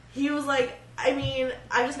he was like, I mean,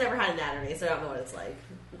 I've just never had a Natter Day, so I don't know what it's like.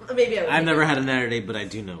 Maybe I would. I've never had a Natter Day, but I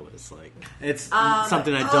do know what it's like. It's Um,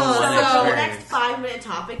 something I don't So want to the experience. next 5-minute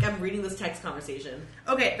topic, I'm reading this text conversation.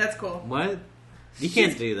 Okay, that's cool. What? You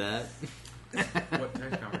can't do that. What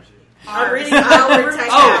text conversation? I'm reading our text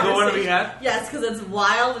Oh, the one we conversation. had? Yes, because it's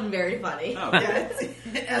wild and very funny. Oh. Yeah,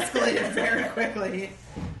 it escalated very quickly.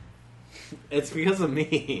 It's because of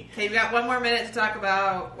me. Okay, we got one more minute to talk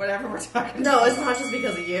about whatever we're talking No, about. it's not just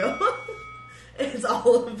because of you. It's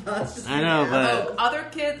all of us. Just I know, but Oh, other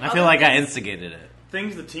kids. I feel like I instigated it.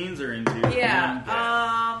 Things the teens are into. Yeah.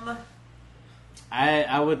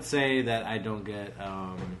 I would say that I don't get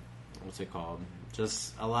what's it called?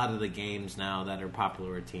 Just a lot of the games now that are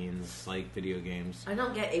popular with teens, like video games. I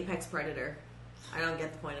don't get Apex Predator. I don't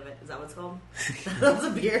get the point of it. Is that what it's called? That's a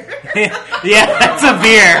beer. Yeah, that's a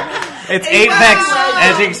beer. It's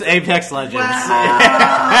Apex Apex Legends.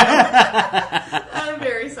 I'm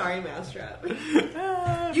very sorry, Mousetrap.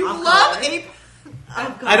 You I'm love calling. Ape,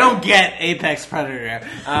 I don't get Apex Predator.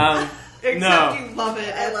 except No. you love it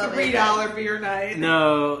at love $3 beer night.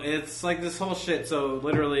 No, it's like this whole shit. So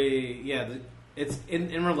literally, yeah, it's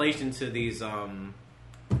in relation to these not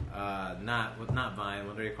Vine.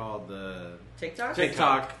 What are they called? The TikTok?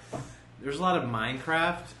 TikTok. There's a lot of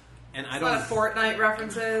Minecraft, and I A lot don't of Fortnite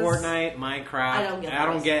references. Fortnite, Minecraft. I don't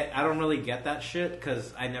get those. I don't really get that shit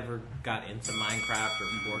because I never got into Minecraft or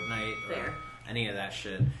Fortnite or Fair. any of that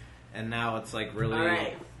shit. And now it's like really, All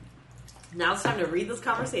right. Now it's time to read this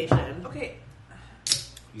conversation. Okay.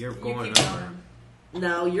 you're you going keep over. going.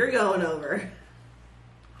 No, you're going over.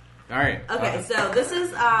 All right. Okay, so this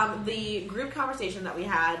is the group conversation that we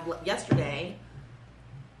had yesterday.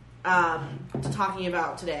 to talking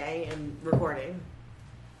about today and recording.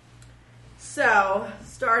 So,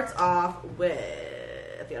 starts off with...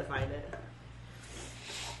 I gotta find it.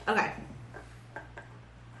 Okay.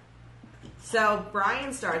 So,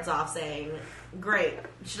 Brian starts off saying, great.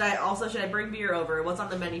 Should I bring beer over? What's on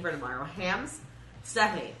the menu for tomorrow? Hams?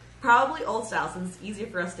 Stephanie, probably old style since it's easier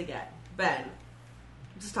for us to get. Ben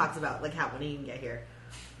just talks about like how when he can get here.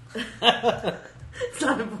 It's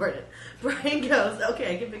not important. Brian goes,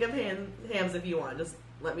 okay, I can pick up hams if you want. Just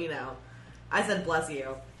let me know. I said, bless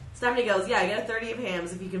you. Stephanie goes, yeah, get a 30 of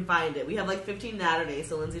hams if you can find it. We have like 15 Natterdays,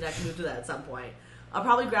 so Lindsay and I can move to that at some point. I'll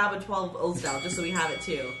probably grab a 12 Old Style just so we have it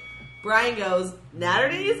too. Brian goes,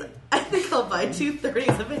 Natterdays? I think I'll buy 2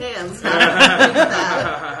 30s of hams.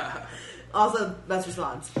 Also, best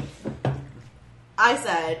response. I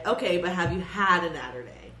said, okay, but have you had a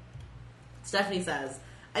Natterday? Stephanie says,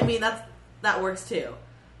 I mean, that works too.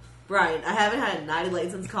 Brian, I haven't had a Natty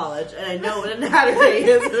Light since college, and I know what a Natterday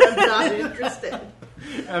is, and I'm not interested.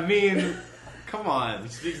 I mean, come on.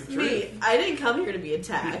 Speak the truth. Me, I didn't come here to be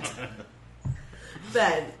attacked.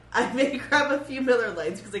 Ben, I may grab a few Miller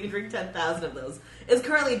Lights because I can drink 10,000 of those. Is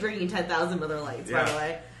currently drinking 10,000 Miller Lights, by the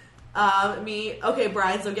way. Me, okay,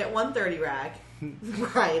 Brian, so get 130 rack.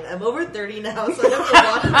 Brian, I'm over 30 now, so I have to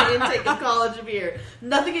watch my intake of college beer.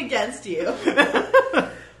 Nothing against you.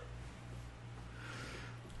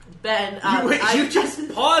 Ben, you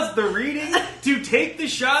just paused the reading to take the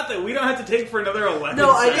shot that we don't have to take for another 11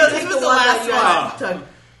 No, I know seconds. this was the last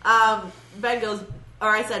one. Ben goes, or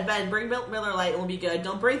I said, Ben, bring Miller Lite and we'll be good.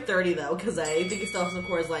 Don't bring 30 though, because I think you still have some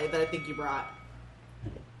Coors Light that I think you brought.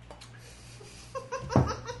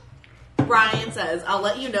 Brian says, I'll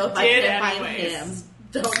let you know if I can find hams.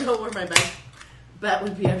 Don't know where my bet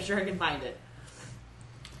would be. I'm sure I can find it.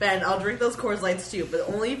 Ben, I'll drink those Coors Lights too, but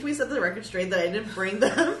only if we set the record straight that I didn't bring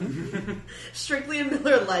them. Strictly a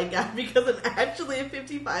Miller Lite guy because I'm actually a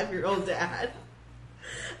 55-year-old dad.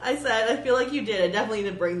 I said, I feel like you did. I definitely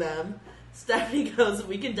didn't bring them. Stephanie goes,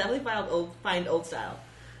 we can definitely find old style.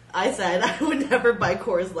 I said, I would never buy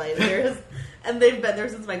Coors Light. And they've been there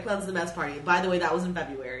since my Cleanse the Mess party. By the way, that was in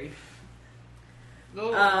February.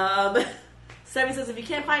 Stephanie says, if you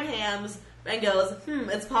can't find hams, Ben goes,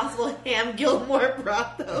 it's possible Ham Gilmore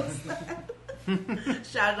brought those.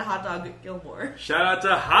 Shout out to Hot Dog Gilmore. Shout out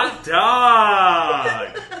to Hot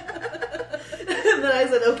Dog! And then I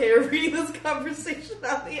said, okay, we're reading this conversation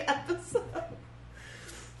on the episode.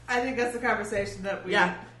 I think that's the conversation that we...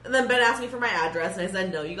 Yeah. And then Ben asked me for my address, and I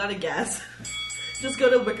said, no, you gotta guess. Just go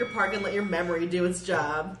to Wicker Park and let your memory do its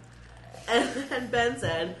job. And then Ben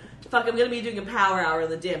said, fuck, I'm gonna be doing a power hour in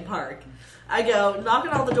the damn park. I go, knock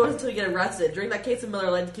on all the doors until you get arrested. Drink that case of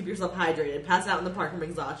Miller Lite to keep yourself hydrated. Pass out in the park from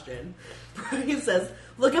exhaustion. Brian says,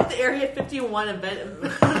 look up the Area 51 event on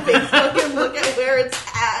Facebook and look at where it's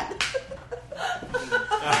at.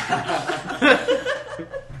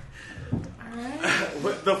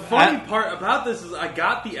 The funny part about this is I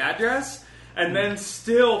got the address and then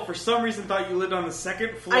still, for some reason, thought you lived on the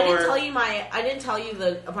second floor. I didn't tell you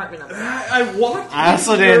the apartment number. I walked. I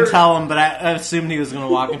also didn't tell him, but I assumed he was going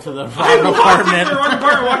to walk into the apartment.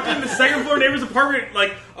 apartment. Walked in the second floor neighbor's apartment,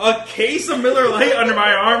 like a case of Miller Lite under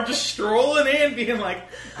my arm, just strolling in, being like,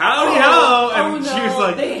 "Howdy ho!" And she was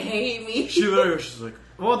like, "They hate me." She's like,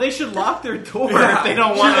 "Well, they should lock their door if they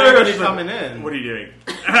don't want anybody coming in." What are you doing?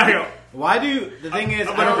 And I go, why do the thing is?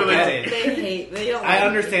 I don't get it. They don't. I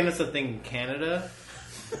understand it's a thing in Canada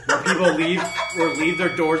where people leave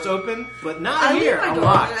their doors open, but not here.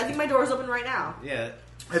 I think my door's open right now. Yeah.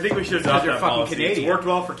 I think we should adopt that policy. Canadian. It's worked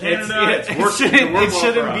well for Canada. It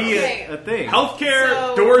shouldn't be a thing.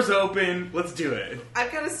 Healthcare, doors open. Let's do it.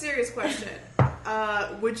 I've got a serious question.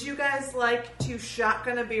 Would you guys like to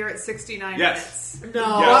shotgun a beer at 69 Yes. minutes?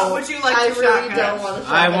 No. Yes. What would you like to really shotgun? don't want to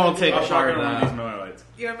shotgun. I won't take I'll a part of shotgun one of these that. Miller Lights.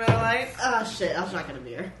 You want Miller Lite? Oh shit! I'll shotgun a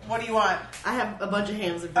beer. What do you want? I have a bunch of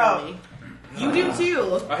hams in front of me. You do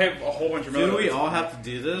too. I have a whole bunch of Miller Do we Lights. all have to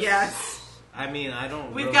do this? Yes. I mean, I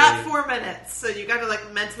don't. We've really... got 4 minutes, so you got to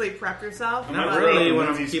like mentally prep yourself. I'm Not not really really when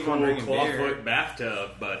I'm Lindsay's keep on cool drinking beer. clawfoot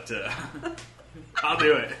bathtub, but I'll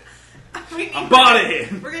do it. I bought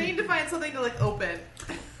it. We're gonna need to find something to like open.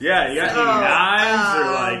 Yeah, you got any knives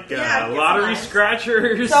or like yeah, get lottery knives.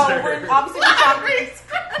 scratchers? So or- we're obviously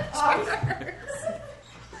talking.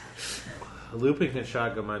 Lupin can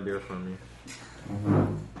shotgun my beer for me.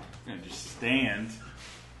 Yeah, just stand.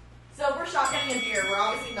 So if we're shotgunning a beer, we're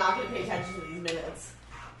obviously not going to pay attention to these minutes.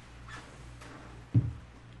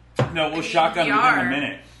 No, we'll shotgun we within are. a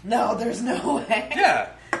minute. No, there's no way. Yeah,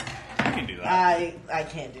 we can do that. I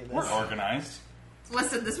can't do We're this. organized.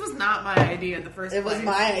 Listen, this was not my idea in the first It place. was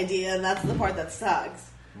my idea, and that's the part that sucks.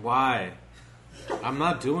 Why? I'm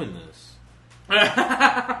not doing this.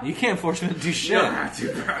 You can't force me to do You shit. don't have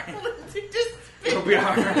to, Brian. Just It'll be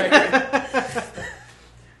alright.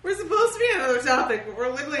 we're supposed to be on another topic, but we're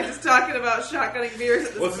literally just talking about shotgunning beers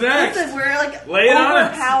at this What's point. next? Listen, we're like Lay it on over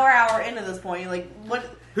us. power hour into this point. Like, what?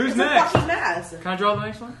 Who's it's next? a fucking mess. Can I draw the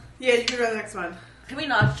next one? Yeah, you can go to the next one. Can we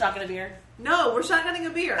not shotgun a beer? No, we're shotgunning a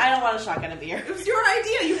beer. I don't want to shotgun a beer. It was your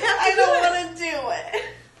idea. You have to I do don't it. want to do it.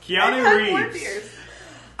 Keanu I've had more Reeves. beers.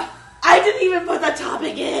 I didn't even put that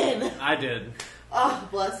topic in. I did. Oh,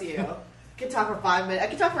 bless you. I can talk for 5 minutes. I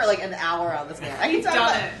can talk for like an hour on this man. I can talk. Done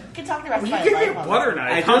About, it. I can talk the rest You of my give me life. a on butter this.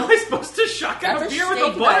 knife. I How do- am I supposed to shotgun That's a a beer with a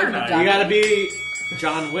steak butter knife, knife? You gotta be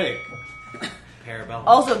John Wick. Parabellum.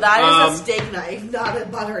 Also, that is Um, a steak knife, not a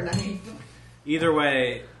butter knife. Either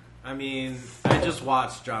way, I mean, I just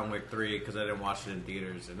watched John Wick 3 because I didn't watch it in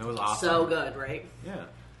theaters, and it was awesome. So good, right? Yeah,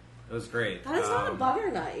 it was great. That is not a butter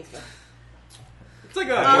knife. It's like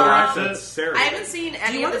a Uh, that's Sarah. I haven't seen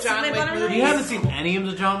any you of the wanna see John my Wick butter movies. You haven't seen any of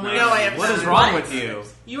the John Wick? No, I have What not. is wrong What? with you?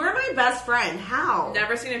 You are my best friend. How?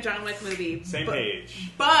 Never seen a John Wick movie. Same but, page.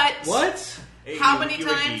 But What? how many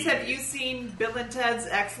times have you seen Bill and Ted's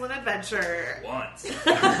Excellent Adventure? Once.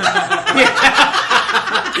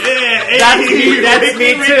 Yeah, That's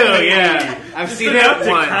me too. Yeah, I've Just seen enough it to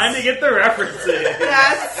once. kind of get the references.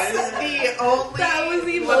 That's the only. That was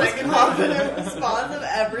the one I most can confident response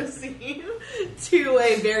I've ever seen to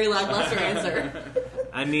a very lackluster answer.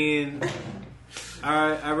 I mean,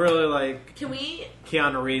 I really like Can we?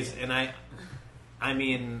 Keanu Reeves, and I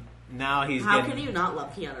mean, now he's How getting. can you not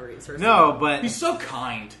love Keanu Reeves? First No, but He's so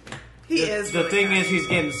kind. He the, is. the really thing kind. is, he's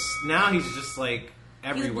getting now. He's just like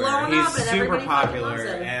everywhere. blown He's up and super everybody fucking loves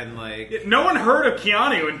popular, him. and like No one heard of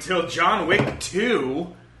Keanu until John Wick 2.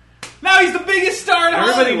 Now he's the biggest star in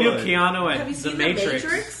everybody knew Hollywood. Keanu Have at you The seen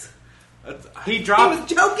Matrix. He He dropped. was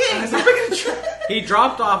joking. He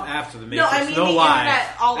dropped off after the No, Matrix. I mean the lie. internet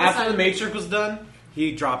all of a After sudden- the Matrix was done,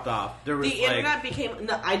 he dropped off. There was The like, internet became.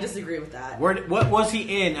 No, I disagree with that. what was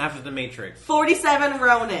he in after the Matrix? 47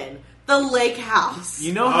 Ronin, The Lake House.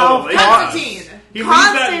 You know how like far- Constantine. He leaves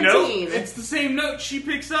that Constantine. note. It's the same note she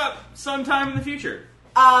picks up sometime in the future.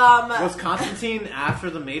 was Constantine after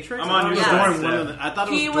the Matrix? I'm on I your thought it was side, during one Seth. of the, I thought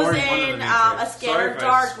it He was was during one of the in Matrix. A Scared Sorry if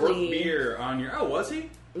I squirt Darkly. beer on your. Oh, was he?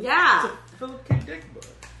 Yeah. Philip K. Dick book.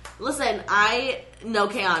 Listen, I know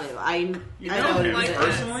Keanu. I You know know what him he is.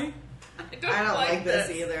 personally? I don't like this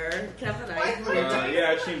either. Kevin,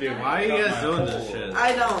 Yeah, I've seen dude. Why are you guys doing this shit?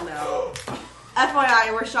 I don't know.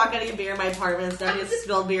 FYI, we're shotgunning beer in my apartment. So I just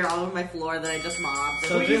spilled beer all over my floor that I just mopped.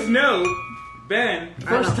 So Please note, Ben, I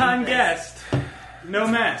first don't time like this. guest, no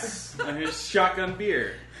mess on his shotgun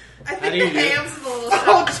beer. I How think do you the do it? ham's is a little.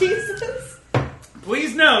 Oh, Jesus.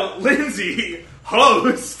 Please note, Lindsay,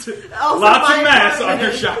 host, Also lots my of mess on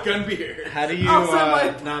apartment. her shotgun beer. How do you Also,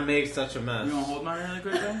 my- not make such a mess? You want to hold mine really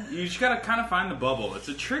quick, Ben? You just gotta kind of find the bubble. It's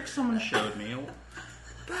a trick someone showed me.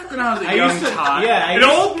 Back when I was a I young used to- tot. yeah, I an used-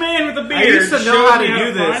 old man with a beard. I used to know showed how me to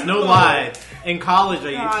do this. find No the bubble. lie. In college,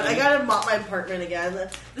 I God, I used. gotta mop my apartment again.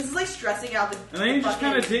 This is like stressing out the. And then you just fucking-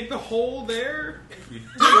 kind of dig the hole there. You dig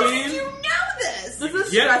How in. did you know this? This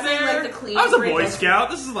is Get stressing there. like the clean. I was a freak Boy of-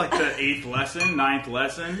 Scout. This is like the 8th lesson, 9th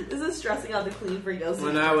lesson. This is stressing out the clean freak.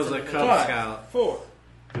 When I was a Cub Five. Scout. 4,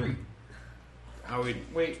 3. Are we?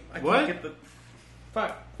 Wait, I What? can't get the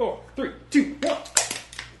 5, 4, 3, 2, 1.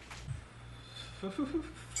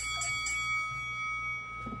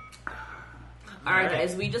 Alright,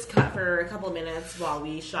 guys, we just cut for a couple minutes while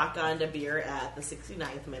we shotgunned a beer at the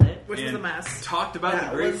 69th minute. Which was And a mess. Talked about That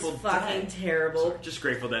the Grateful was fucking Dead. terrible. Just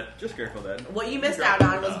Grateful Dead. Just Grateful Dead. What you missed out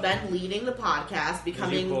on was Ben leading the podcast,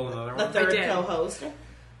 becoming pull another the one? third I did. co-host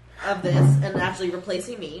of this, and actually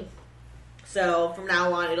replacing me. So from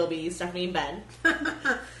now on, it'll be Stephanie and Ben.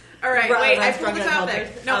 All right, Right, wait. I that's pulled the drunken topic.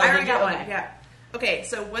 culture. No, Oh, I already did you? got one. Okay. Yeah. Okay,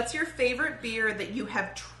 so what's your favorite beer that you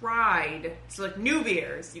have tried? So like new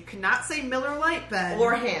beers. You cannot say Miller Lite, Ben.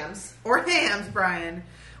 Or hams. Or hams, Brian.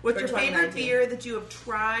 What's For your favorite 2019. beer that you have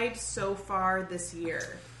tried so far this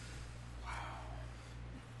year?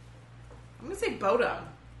 I'm gonna say Bodum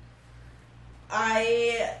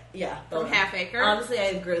Yeah, from Bodum. Half Acre. Honestly, I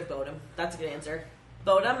agree with Bodum. That's a good answer.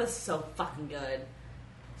 Bodum is so fucking good.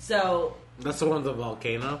 So, That's the one with the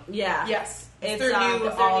volcano. yeah. Yes, it's It's, their new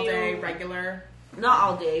it's their all new- day regular. Not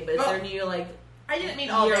all day, but it's Oh. their new, like, I didn't mean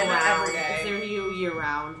all day, not year-round. every It's day. their new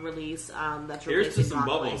year-round release that's Here's to replacing some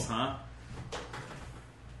Rockaway. bubbles, huh?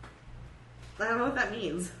 I don't know what that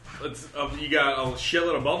means. It's, you got a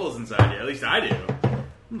shitload of bubbles inside you. At least I do.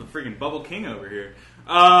 I'm the freaking bubble king over here.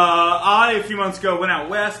 I, a few months ago, went out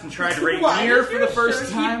west and tried to rate Why beer is for your the first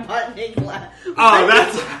shirt time. buttoning less? Oh,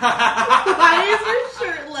 that's... Why is your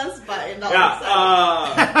shirt less buttoned all of a sudden?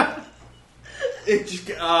 yeah,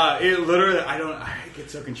 It literally, I get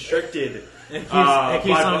so constricted. It keeps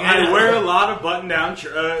But on I getting- wear a lot of button-down.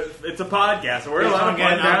 It's a podcast. I wear a Keeps lot on of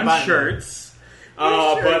getting button-down unbuttoned. shirts.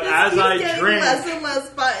 But as I drink, less and less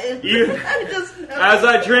buttons. I just know. as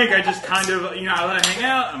I drink, I just kind of, I let it hang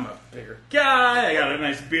out. I'm a bigger guy. I got a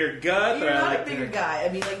nice beer gut. You're that I not like a bigger to, guy. I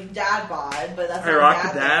mean, like dad bod, but that's I not rock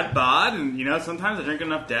dad the dad bod, and sometimes I drink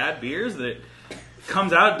enough dad beers that it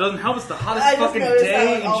comes out. It doesn't help. It's the hottest I just fucking noticed that,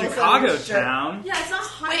 day like, in all of a sudden Chicago your shirt- town. Yeah, it's not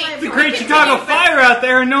hot. Wait, in It's a my great pocket. Chicago fire out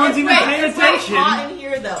there, and no one's even paying It's not attention. hot in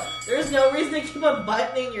here though. There's no reason to keep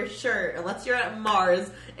unbuttoning your shirt unless you're at Mars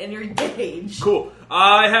and you're Gage. Cool.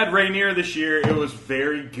 I had Rainier this year. It was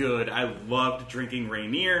very good. I loved drinking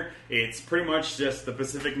Rainier. It's pretty much just the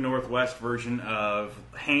Pacific Northwest version of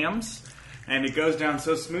Hamm's. And it goes down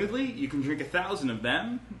so smoothly, you can drink 1,000 of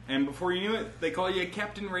them. And before you knew it, they call you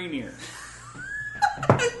Captain Rainier.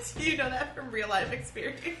 Do you know that from real life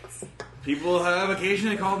experience? People have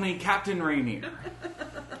occasionally called me Captain Rainier.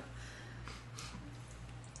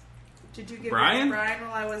 Did you give Brian? Brian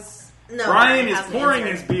while I was... No, Brian is hasn't pouring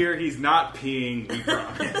answered. his beer. He's not peeing, we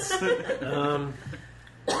promise.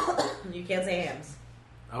 You can't say hams.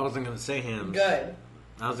 I wasn't gonna say hams. Good.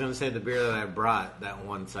 I was gonna say the beer that I brought that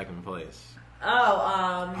won second place.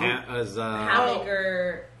 Oh, Was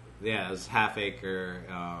Half-Acre. yeah, it was Half Acre.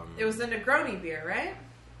 It was the Negroni beer, right?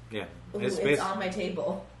 Yeah, Ooh, it's it's basi- on my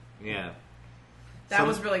table. yeah. That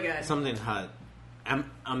was really good. Something Hut. Amaro.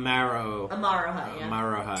 Amaro Hut, yeah.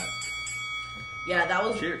 Amaro Hut. Yeah, that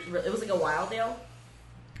was. Cheers. It was like a wild ale.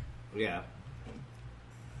 Yeah.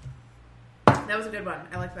 That was a good one.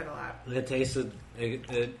 I liked that a lot. It tasted.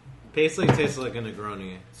 It basically tasted like a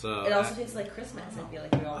Negroni. So It also tastes like Christmas. I feel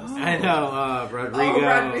like we all. I know Rodrigo,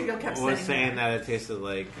 Rodrigo kept was saying saying that. that it tasted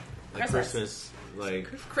like Christmas. Christmas, like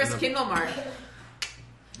Chris Kindlemart.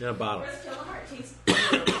 in a bottle. Chris Killamart tastes.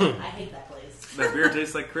 I hate that place. That beer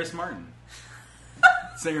tastes like Chris Martin,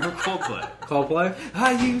 singer of Coldplay. Coldplay.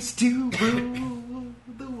 I used to rule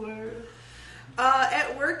the world.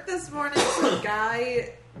 At work this morning, some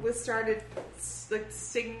guy started like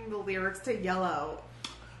singing the lyrics to Yellow.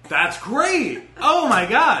 That's great! Oh my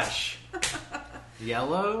gosh!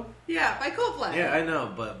 Yellow. Yeah, by Coldplay. Yeah, I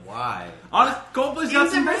know, but why? Honest, Coldplay's It got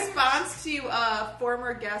was in some bangers. response to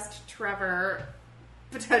former guest Trevor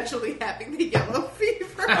potentially having the yellow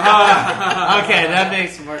fever. Okay, that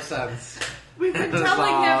makes more sense. We've been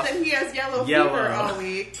telling him that he has yellow Yellow. fever all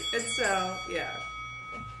week, and so yeah.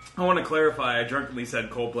 I want to clarify, I drunkenly said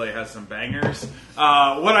Coldplay has some bangers.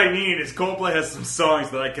 What I mean is Coldplay has some songs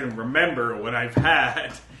that I can remember when I've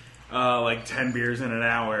had like 10 beers in an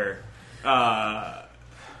hour.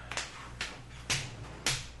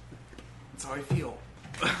 That's how I feel.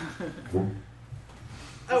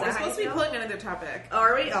 Oh, that we're how supposed to you be feel? pulling another topic. Oh,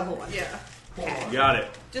 are we? Oh, hold on. Yeah. Got it.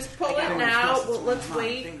 Just pull it Fingers now. Well, let's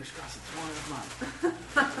wait. Fingers crossed it's one of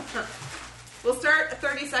mine. We'll start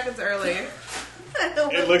 30 seconds early.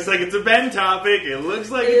 It looks like it's a Ben topic. It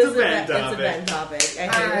looks like It it's is a Ben It's a topic. Ben topic. I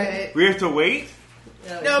All hear it. right. We have to wait?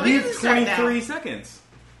 No, We we have can start 23 now. seconds.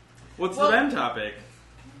 What's Well- the Ben topic?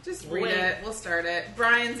 Just read Wait. it. We'll start it.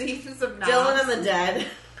 Brian's eating some knobs. Dylan and the Dead.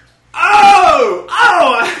 Oh!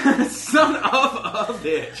 Son of a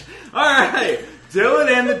bitch. Alright. Dylan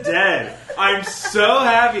and the Dead. I'm so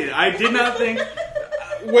happy. I did not think...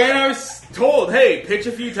 When I was told, hey, pitch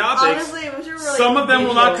a few topics... Honestly, we should really Some of them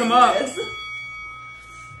will not come up.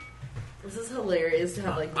 This is hilarious to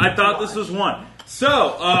have like. I thought this was one.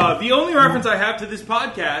 So, the only reference I have to this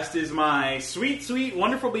podcast is my sweet, sweet,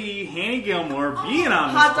 wonderful bee, Hanny Gilmore, being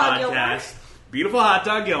on this Hot Dog Gilmore. podcast. Beautiful Hot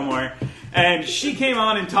Dog Gilmore. And she came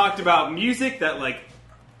on and talked about music that, like,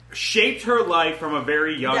 shaped her life from a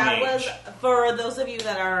very young That age. was for those of you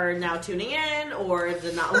that are now tuning in or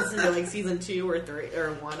did not listen to like season 2 or 3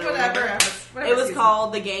 or 1 or Whatever. whatever. It was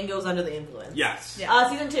called "The Gang Goes Under the Influence." Yes. Yeah.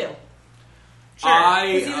 Season 2.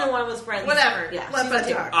 I, Season 1 was Friends. Whatever. Yeah. Let season Bud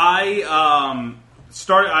 2. talk.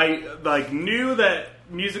 I knew that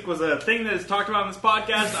music was a thing that is talked about on this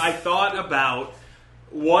podcast. I thought about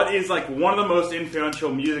what is like one of the most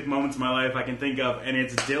influential music moments in my life I can think of, and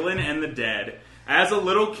it's Dylan and the Dead. As a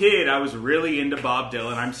little kid, I was really into Bob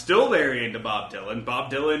Dylan. I'm still very into Bob Dylan.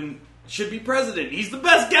 Bob Dylan should be president. He's the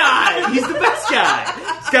best guy. He's the best guy.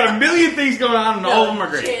 He's got a million things going on, and all of them are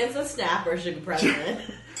great. Chance the Snapper should be president.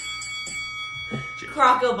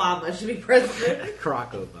 Croc Obama should be president.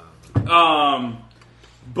 Crocodile.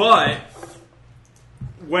 But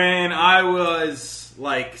when I was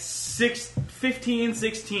like 15,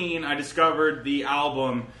 16, I discovered the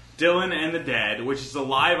album Dylan and the Dead, which is a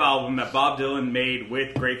live album that Bob Dylan made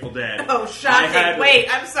with Grateful Dead. Oh, shocking. Wait,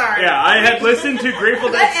 I'm sorry. Yeah, I had listened to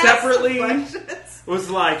Grateful Dead I asked some separately. questions. was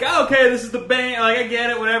like, oh, okay, this is the band, like, I get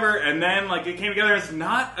it, whatever. And then, like, it came together. It's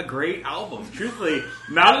not a great album. Truthfully,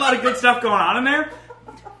 not a lot of good stuff going on in there.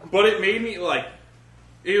 But it made me, like,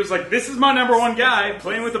 it was like, this is my number one guy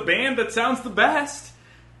playing with a band that sounds the best.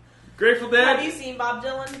 Grateful Dead. Have you seen Bob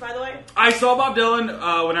Dylan, by the way? I saw Bob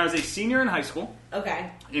Dylan when I was a senior in high school. Okay.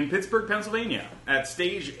 In Pittsburgh, Pennsylvania, at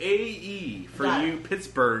Stage AE for you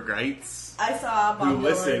Pittsburghites I saw Bob who Dylan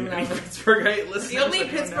listen. when I was Pittsburghite listeners. The only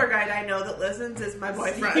that don't know. Pittsburghite I know that listens is my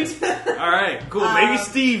boyfriend. All right, cool. Maybe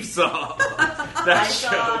Steve saw that I show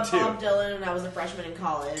saw too. Bob Dylan when I was a freshman in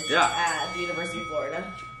college Yeah. at the University of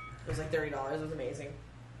Florida. It was like $30. It was amazing.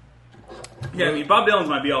 Yeah, I mean, Bob Dylan's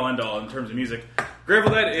my be-all, end-all in terms of music.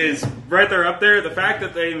 Grateful Dead is right there up there. The fact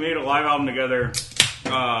that they made a live album together,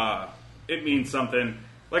 it means something.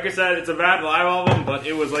 Like I said, it's a bad live album, but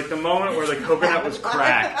it was like the moment where the coconut was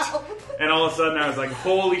cracked. And all of a sudden I was like,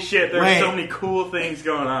 holy shit, there's so many cool things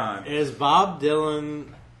going on. Is Bob Dylan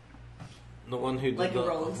the one who did Like a the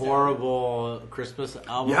Rolling Stone. horrible Christmas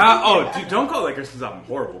album? Yeah, oh, dude, don't call that Christmas album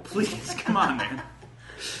horrible. Please, come on, man.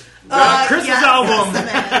 Christmas yes, album.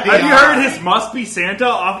 yes, Have you heard his Must Be Santa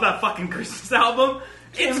off that fucking Christmas album?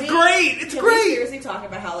 It's great. It's Can we great. seriously talk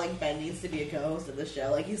about how like Ben needs to be a co-host of the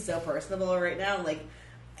show? Like he's so personable right now. Like,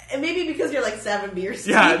 and maybe because you're like 7 beers.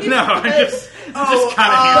 Yeah, deep, no, I but- just kind of but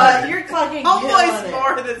hammered. you're fucking Almost killing it.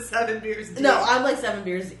 more than 7 beers deep. No, I'm like 7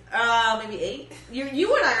 beers. Maybe 8.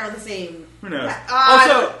 You and I are on the same. Who knows? Yeah.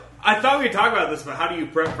 Also, I thought we'd talk about this, but how do you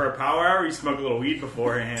prep for a power hour? You smoke a little weed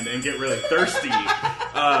beforehand and get really thirsty.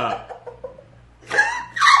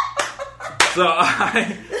 So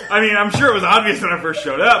I mean, I'm sure it was obvious when I first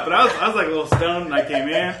showed up, but I was like a little stoned when I came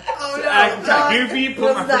in. Oh, So no. acting kind of goofy, put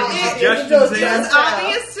my Was not. freaking It suggestions was in. It was Yeah.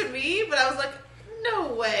 obvious to me, but I was like,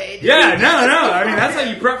 no way. dude. Yeah, no. I mean, that's how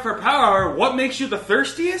you prep for a power hour. What makes you the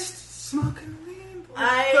thirstiest? Smoking weed.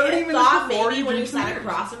 Like 30 I minutes thought before maybe you when you drink some sat beer.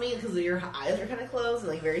 across from me because your eyes were kind of closed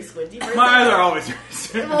and like very squinty for a My eyes second. are always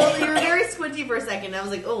very Well, you were very squinty for a second. I was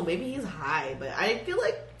like, oh, maybe he's high, but I feel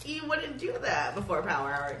like he wouldn't do that before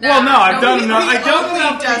power hour. Well, no, I've done enough. he I've done only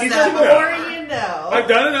enough. does of these that to The know. more you know. I've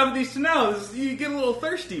done enough of these to know you get a little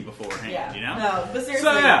thirsty beforehand. Yeah. You know. No, but seriously.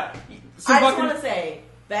 So yeah. So I just fucking- want to say,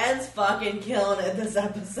 Ben's fucking killing it this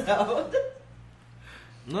episode.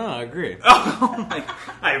 No, I agree. Oh my!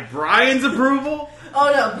 I have Brian's approval.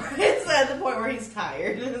 Oh no, Brian's at the point where he's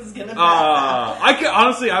tired and is gonna. I could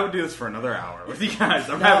honestly, I would do this for another hour with you guys.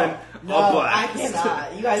 I'm having a blast. I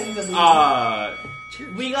cannot. You guys need to leave.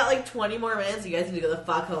 Cheers. We got like 20 more minutes. You guys need to go the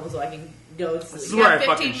fuck home so I can go to This is sleep. where I 15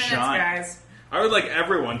 fucking minutes, shine. guys. I would like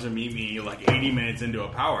everyone to meet me like 80 minutes into a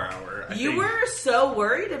power hour. I You think. were so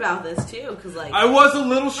worried about this too, because like. I was a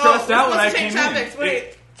little stressed we're out when I supposed to came change topics. in.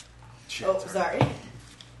 Wait. Shit, Oh, sorry.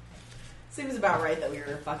 Seems about right that we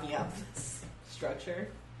were fucking up this structure.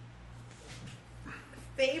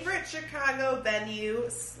 Favorite Chicago venue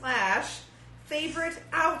 / favorite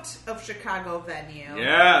out of Chicago venue.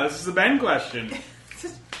 Yeah, this is the Ben question.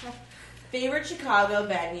 Favorite Chicago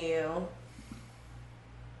venue.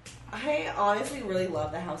 I honestly really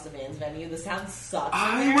love the House of Bands venue. The sound sucks. in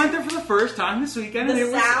I there. went there for the first time this weekend, and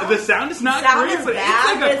The the sound is not sound great, is but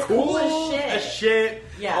bad, it's but like a it's cool cool as as shit.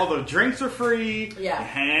 Yeah. All the drinks are free. Yeah. You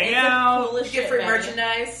hang It's out. the coolest You get shit free venue.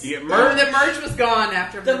 merchandise. You get merch. Oh, the merch was gone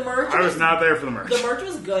after. The merch. I was not there for the merch. The merch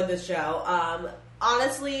was good this show.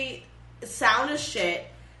 Honestly, sound is shit.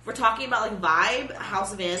 If we're talking about like vibe,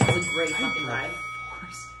 House of Bands is a great fucking vibe.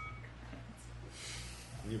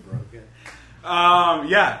 You broke it.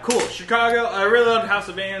 Yeah, cool. Chicago. I really loved House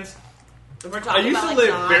of Bands. If we're I talking used about, to like,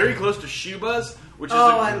 live very close to Shuba's, which is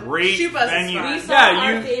Oh, a and great Shuba's is venue. fun. We saw Yeah,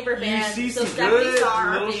 our you- favorite you band. see So some Stephanie good saw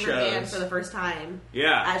our little favorite band shows. for the first time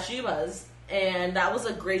Yeah. at Shuba's, and that was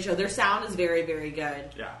a great show. Their sound is very, very good.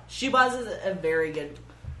 Yeah. Shuba's is a very good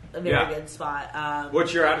spot.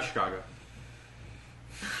 What's your out of Chicago?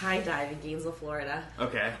 High Dive in Gainesville, Florida.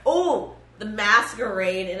 Okay. Oh, the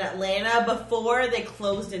Masquerade in Atlanta before they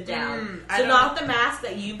closed it down. I So don't- not the mask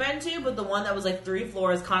that you've been to, but the one that was like 3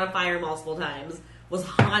 floors, caught on fire multiple times, was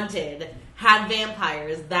haunted, had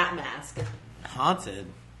vampires. That mask. Haunted.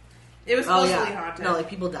 It was Oh supposedly yeah, haunted. no, like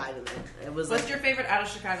people died in there. It was. What's like, your favorite out of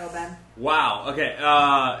Chicago, Ben? Wow. Okay.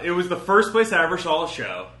 It was the first place I ever saw a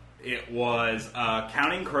show. It was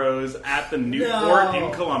Counting Crows at the Newport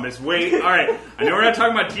in Columbus. Wait, all right. I know we're not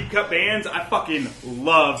talking about deep cut bands. I fucking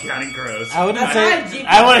love Counting Crows. I wouldn't That's say. not a deep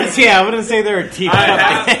I wouldn't cut. say. I wouldn't say they were deep I cut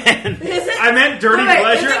have- band. Is it? I meant dirty Wait,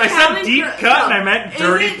 pleasure. is it I said Counting deep Crow- cut, no. and I meant Is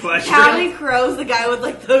dirty it pleasure. Counting Crows, the guy with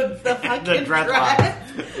like the fucking The dreadlocks.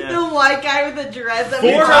 dreads, Yeah. the white guy with the dreads. That For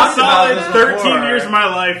we a talked solid about. 13 before. years of my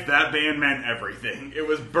life, that band meant everything. It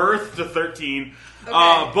was birth to 13. Okay.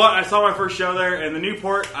 But I saw my first show there, and the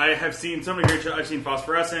Newport. I have seen so many great shows. I've seen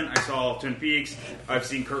Phosphorescent. I saw Twin Peaks. I've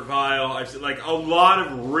seen Kurt Vile. I've seen like a lot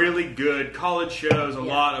of really good college shows.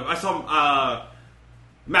 I saw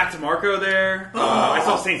Mac DeMarco there. I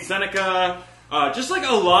saw Saint Seneca. Just like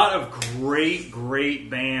a lot of great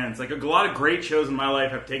bands. Like a lot of great shows in my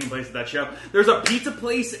life have taken place at that show. There's a pizza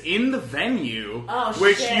place in the venue,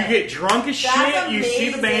 which shit. you get drunk as That's shit. You see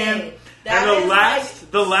the amazing. band. That And is,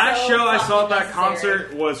 the last so show I saw at that fucking concert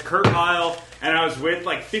necessary. was Kurt Vile, and I was with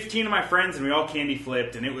like 15 of my friends, and we all candy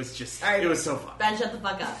flipped, and it was just, All right. it was so fun. Ben, shut the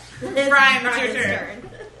fuck up. Brian, it's your Brian's turn.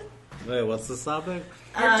 Wait, what's the topic?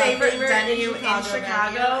 Your favorite venue in Chicago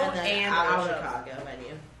Chicago venue, and out out of of. Chicago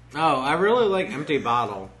venue. Oh, I really like Empty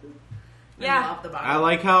Bottle. I love the bottle. I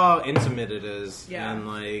like how intimate it is. Yeah. And,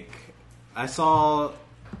 like, I saw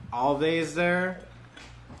Always there,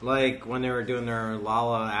 like, when they were doing their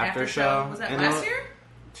Lala after show. Was that And last year?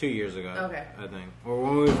 2 years ago. Okay. I think. Or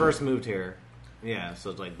when we first moved here. Yeah, so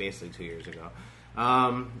it's, like, basically 2 years ago.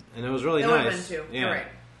 And it was really It would've nice. been 2. Yeah. You're right.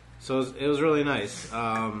 So it was really nice.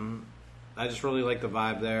 I just really like the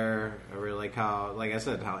vibe there. I really like how, like I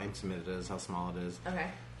said, how intimate it is, how small it is. Okay.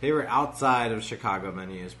 Favorite outside of Chicago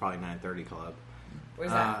venue is probably 930 Club. Where's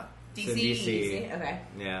that? It's in DC. DC? Okay.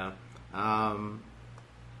 Yeah.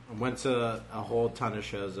 Went to a whole ton of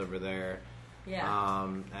shows over there. Yeah.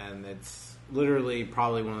 And it's literally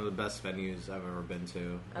probably one of the best venues I've ever been to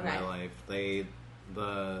in Okay. my life.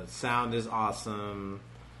 The sound is awesome.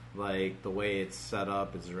 Like, the way it's set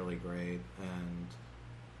up is really great. And,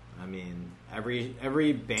 I mean,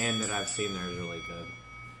 every band that I've seen there is really good.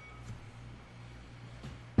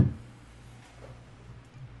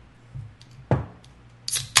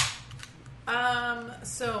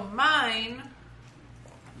 So mine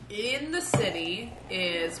in the city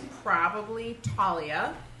is probably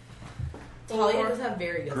Talia. Talia does have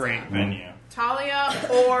very good Great sound. venue. Talia,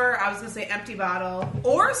 or I was going to say Empty Bottle,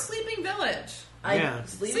 or Sleeping Village. Yeah.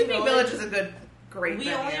 Sleeping Village is a great We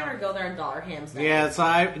venue. only ever go there on Dollar Hams. Night. Yeah, so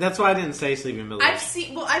that's why I didn't say Sleeping Village. I've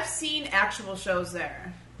seen actual shows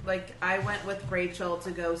there. Like, I went with Rachel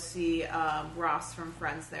to go see Ross from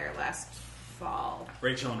Friends there last fall.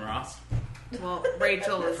 Rachel and Ross Well,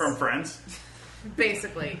 Rachel is from Friends.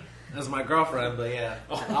 basically. That's my girlfriend, but yeah,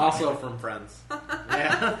 also from Friends.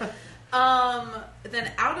 Yeah.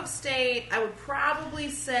 Then out of state, I would probably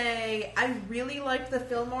say I really liked the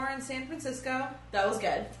Fillmore in San Francisco. That was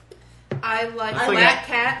good. I liked I like Black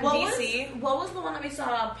Cat in What DC. was, what was the one that we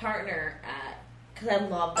saw a partner at? Because I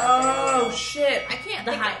love that. Oh venue. shit! I can't.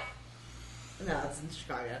 The think high. No, it's in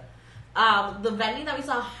Chicago. The venue that we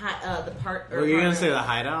saw, the part. Were you gonna say the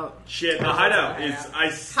Hideout? Shit, the That's Hideout the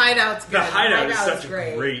is Hideout's good. the Hideout is Hideout's such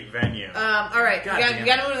great. a great venue. All right, God you damn.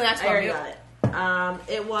 gotta move to the next I one. already got it.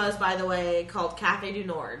 It was, by the way, called Cafe du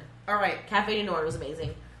Nord. All right. Cafe du Nord was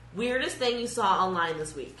amazing. Weirdest thing you saw online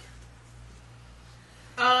this week?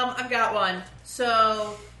 I've got one.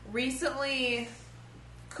 So recently,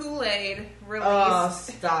 Kool-Aid released. Oh,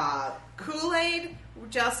 stop. Kool-Aid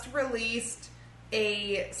just released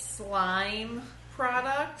a slime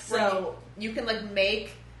product. So- where you can like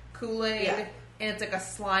make Kool-Aid, Yeah. and it's like a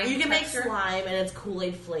slime. You can make texture. slime and it's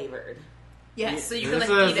Kool-Aid flavored. Yes, so you can This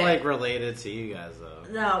like is eat it. like related to you guys though.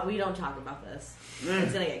 No, we don't talk about this.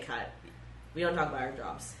 It's gonna get cut. We don't talk about our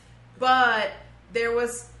jobs. But there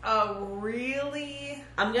was a really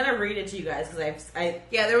I'm gonna read it to you guys because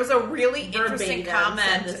there was a really Verbatim, interesting so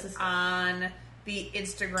comment this is- on the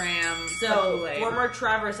Instagram. of So Kool-Aid. former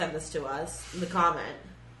Trevor sent this to us in the comment.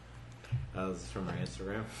 That was from our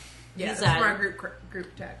Instagram. yeah, he it's said- from our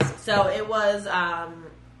group text. So it was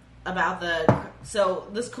about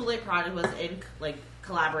this Kool-Aid project was in like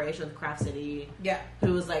collaboration with Craft City, Yeah.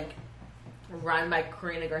 who was like run by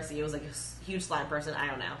Karina Garcia, who was like a huge slime person. I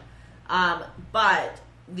don't know, but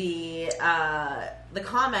the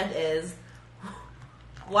comment is,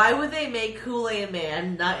 why would they make Kool-Aid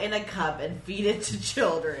Man nut in a cup and feed it to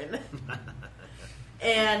children?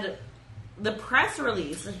 And the press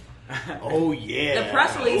release. Oh yeah. The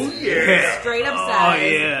press release yeah. straight up Oh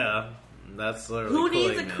says, yeah. That's literally who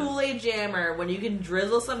needs a Kool-Aid Man. Kool-Aid jammer when you can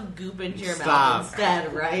drizzle some goop into your Stop. mouth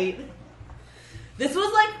instead, right? This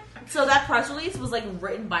was like, so that press release was like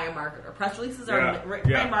written by a marketer. Press releases are Yeah. written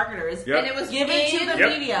Yeah. by marketers. Yep. And it was Given to the Yep.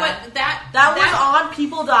 media. But that That was on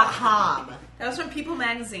people.com. That was from People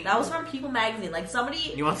Magazine. That was from People Magazine. Like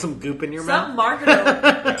somebody, You want some goop in your some mouth?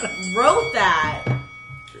 marketer wrote that.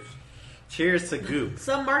 Cheers to goop.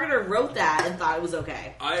 Some marketer wrote that and thought it was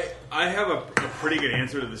okay. I have a pretty good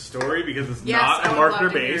answer to the story because it's Yes, not I a would love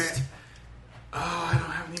marketer to hear based. it. Oh, I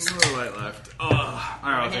don't have any Miller Lite left. Oh,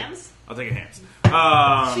 I don't know. Hams? I'll take a hands.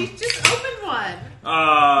 She just opened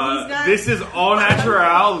one. This is all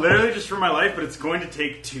natural, literally just for my life, but it's going to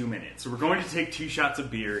take 2 minutes. We're going to take 2 shots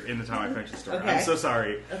of beer in the time I finish the story. Okay. I'm so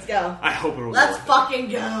sorry. Let's go. I hope it will Let's work. fucking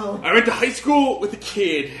go. I went to high school with a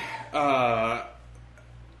kid.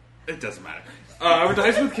 It doesn't matter. I went to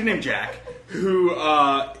high school with a kid named Jack who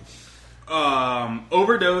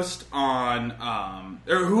overdosed on,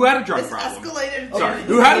 or who had a drug This problem. escalated. Sorry, very-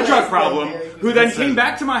 who had a drug problem, Very who then Listen. came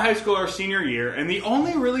back to my high school our senior year, and the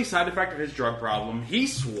only really side effect of his drug problem, he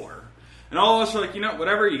swore, and all of us were like,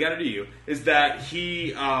 whatever, you gotta do you, is that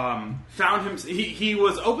he found him, he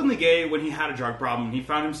was openly gay when he had a drug problem. He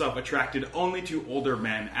found himself attracted only to older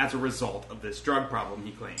men as a result of this drug problem,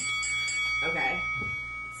 he claimed. Okay.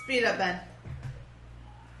 Speed up, Ben.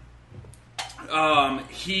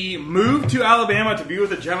 He moved to Alabama to be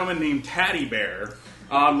with a gentleman named Taddy Bear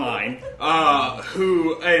online,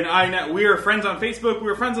 who and we are friends on Facebook. We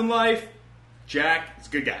were friends in life. Jack is a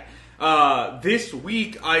good guy. This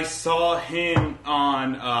week I saw him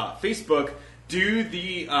on Facebook do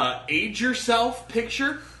the age yourself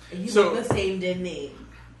picture. He So- looked the same, didn't he?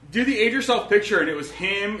 Do the age yourself picture, and it was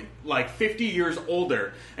him like 50 years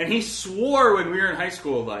older, and he swore when we were in high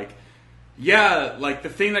school, like, yeah, like the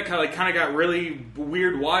thing that kind of got really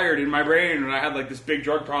weird wired in my brain when I had like this big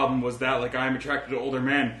drug problem was that like I'm attracted to older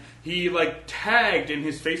men. He like tagged in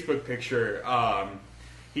his Facebook picture.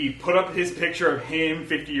 He put up his picture of him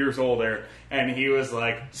 50 years older, and he was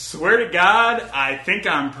like, "Swear to God, I think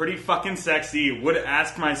I'm pretty fucking sexy. Would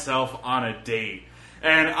ask myself on a date."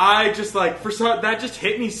 And I just like that just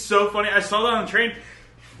hit me so funny. I saw that on the train.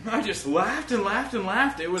 I just laughed and laughed and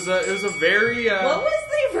laughed. It was a very What was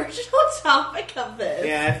the original topic of this?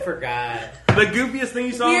 Yeah, I forgot. the goofiest thing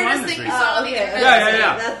you saw online Weirdest this thing week. you saw on the okay. internet.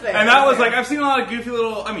 Yeah. That's fair. And that That's was fair. like I've seen a lot of goofy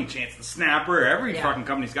little. I mean, Chance the Snapper. Every Yeah. fucking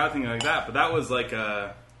company's got a thing like that. But that was like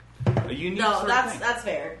a unique. No, sort of that's thing. that's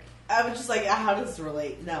fair. I was just like, how does this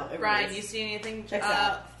relate? No, it Ryan, relates. you see anything Checks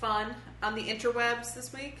out. fun on the interwebs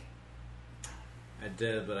this week? I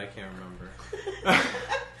did, but I can't remember.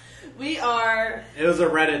 We are It was a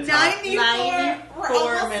Reddit top.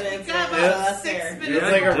 94 minutes We got in. about That's 6 fair. It minutes.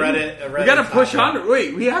 was like a dude. Reddit. We gotta push topic. on.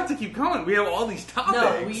 Wait, we have to keep going. We have all these topics.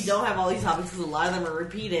 No, we don't have all these topics because a lot of them are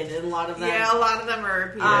repeated, and a lot of them. Yeah, a lot of them are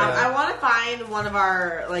repeated. Yeah. I want to find one of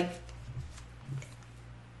our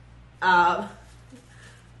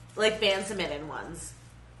like fan submitted ones.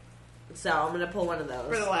 So I'm gonna pull one of those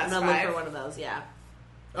For the last I'm gonna 5. look for one of those. Yeah.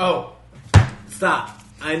 Oh, stop!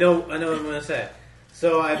 I know what I'm gonna say.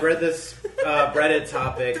 So I read this Reddit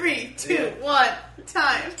topic. 3, 2, Yeah. 1,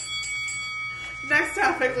 time. Next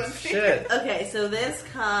topic, Lindsay. Shit. Okay, so this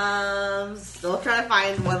comes. Still trying to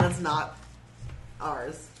find one that's not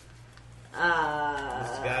ours. This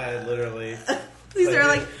guy literally. These are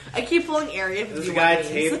like I keep pulling Area 51 This guy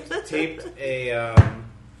names. taped a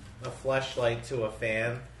fleshlight to a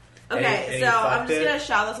fan. Okay, and he so I'm fucked just it. gonna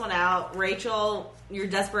shout this one out. Rachel, your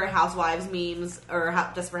Desperate Housewives memes or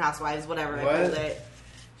Desperate Housewives, whatever I What? called it.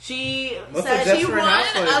 She What's said the she Desperate wanted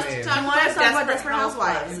Housewives us to mean? talk I want to talk about Desperate Desperate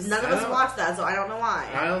Housewives. Housewives. None of I us don't- watched that, so I don't know why.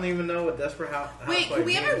 I don't even know what Desperate Housewives Wait, can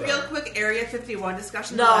we have a memes real are. quick Area 51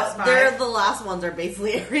 discussion? the No, last 5? they're the last ones are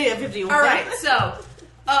basically Area 51. All right, so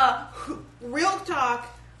real talk.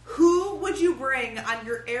 Who would you bring on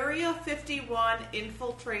your Area 51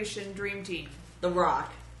 infiltration dream team? The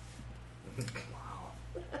Rock.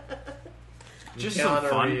 Just Keanu some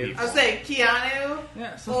fun Reeves. people. I was saying Keanu.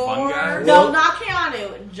 Yeah, some Or- fun guys. No, Well- not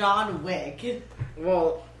Keanu. John Wick.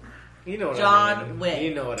 Well, you know what I John mean. Wick.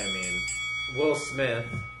 You know what I mean. Will Smith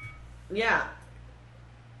Yeah,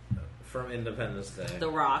 from Independence Day. The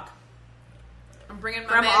Rock. I'm bringing my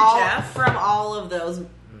From man Jeff. from all of those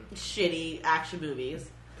shitty action movies.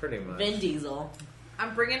 Pretty much. Vin Diesel.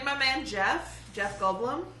 I'm bringing my man Jeff Oh,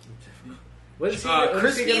 Goldblum. What is he,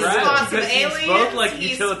 Chris he He's gonna Pratt, do? fought some because he's aliens. both, like,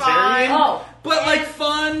 he's utilitarian. fought- But like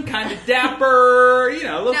fun, kind of dapper, a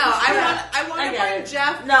little. No, I I want to get bring it.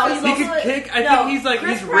 Jeff. No, because he's He also could kick- I no, think he's, like,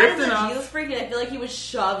 Chris he's Pratt ripped is a enough. Jesus freak, and I feel like he would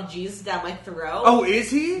shove Jesus down my throat. Oh,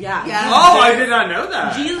 is he? yeah. Yeah. Oh, I did not know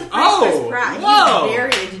that. Jesus freaks Oh, Chris Pratt. whoa. He's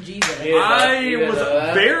very into Jesus. Yeah. I You didn't was know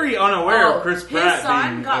that? very unaware Oh, of Chris Pratt his son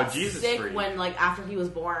being got a Jesus sick freak. when, like, after he was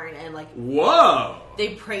born, and like Whoa. they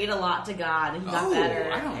prayed a lot to God, and he got Oh,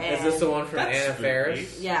 better. I don't- and, Is this the one from That's Anna spooky.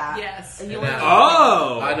 Faris? Yeah. Yes. And he And went- that-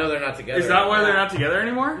 Oh. I know they're not together. Is that why Yeah. they're not together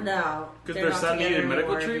anymore? No, 'Cause they're their not son together needed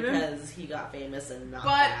medical anymore treatment? because he got famous and not. But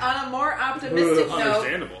that. on a more optimistic note,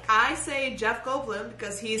 Understandable. I say Jeff Goldblum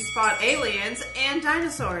because he's fought aliens and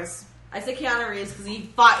dinosaurs. I say Keanu Reeves because he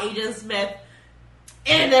fought Agent Smith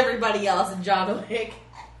and everybody else in John Wick.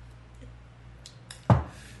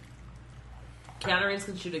 Keanu Reeves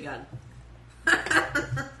can shoot a gun.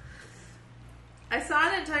 I saw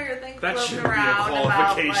an entire thing That floating should be a around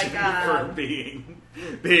about qualification like for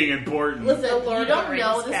being important. Listen, The Lord you of don't the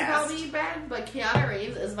know Rings this cast. about me, Ben, but Keanu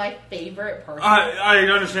Reeves is my favorite person. I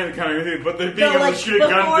understand the kind of thing, but the being No, able to shoot a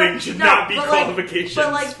gun thing should not be but qualifications.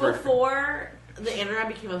 But like for- before the internet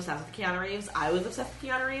became obsessed with Keanu Reeves, I was obsessed with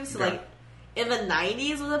Keanu Reeves. So Okay. like in the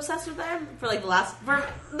 '90s, was obsessed with him for like for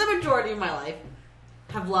the majority of my life.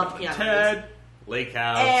 Have loved Keanu Reeves. Ted, Lake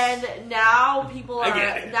House. And now people I are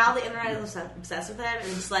get it. now the internet is obsessed with him, and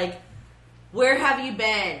it's just like, where have you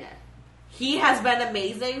been? He has been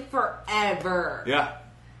amazing forever. Yeah.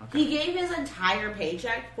 He gave his entire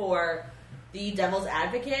paycheck for the Devil's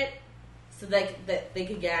Advocate so that they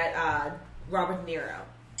could get Robert De Niro.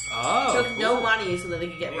 Oh, Took no money so that they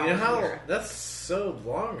could get You Robert know De how Niro. that's so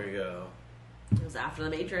long ago. It was after the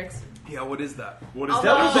Matrix. Yeah, what is that? What is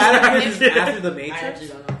Although- that? that is after the I Matrix? actually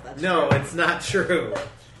don't know if that's No, true. it's not true.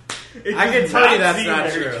 It I can does tell you not that's seem not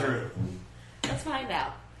very true. Let's find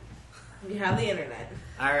out. We have the internet.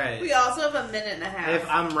 All right. We also have a minute and a half. If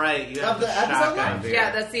I'm right, you have Of the the episode shotgun left? beer.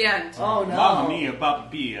 Yeah, that's the end. Oh no. Mamma mia, Papa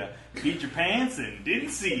Pia. Beat your pants and didn't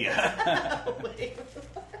see ya. Wait.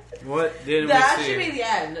 What did That we see? should be the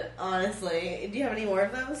end, honestly. Do you have any more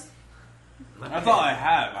of those? That's all I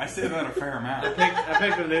have. I say that a fair amount. I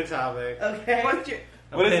picked a new topic. Okay. What's your,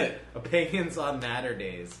 What is it? Opinions on Natter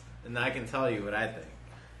Days, and I can tell you what I think.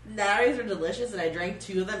 Natties are delicious, and I drank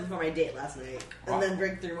 2 of them before my date last night, and then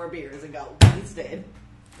drank 3 more beers and got wasted.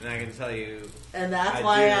 And I can tell you, And that's I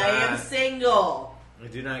why do I am not. single. I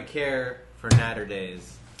do not care for Natter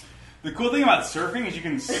Days. The cool thing about surfing is you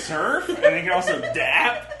can surf, and then you can also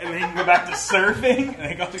dab, and then you can go back to surfing, and then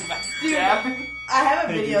you can also go back to dabbing. I have a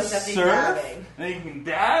And you video can of Stephanie surf, dabbing. and then you can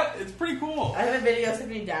dab. It's pretty cool. I have a video of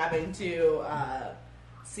Stephanie dabbing to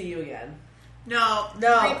See You Again. no,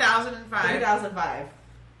 No. 3005. 2005.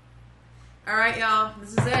 All right, y'all.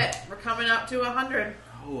 This is it. We're coming up to 100.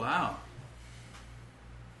 Oh, wow.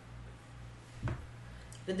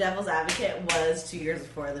 The Devil's Advocate was 2 years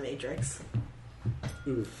before The Matrix.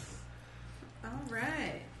 All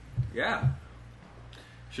right. Yeah.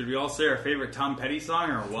 Should we all say our favorite Tom Petty song,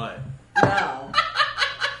 or what? No.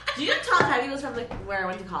 Do you know Tom Petty was from where I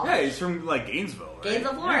went to college? Yeah, he's from, like, Gainesville, right?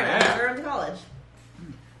 Gainesville, Florida. Yeah, That's where I went to college.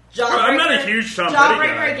 Jawbreaker, I'm not a huge Tom Petty guy.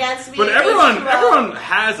 Jawbreaker Against Me. But H2O. everyone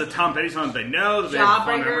has a Tom Petty song that they know, that they have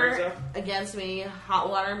fun memories Jawbreaker of. Against Me, Hot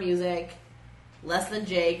Water Music, Less Than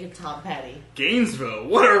Jake, Tom Petty. Gainesville,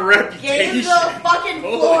 what a reputation. Gainesville, fucking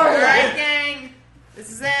Holy Florida. All right, gang.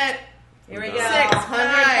 This is it. Here we We're go. done. 6,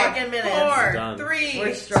 100 5, fucking minutes. 4, Done. 3, We're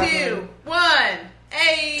 2, struggling. 1.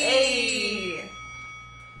 Hey.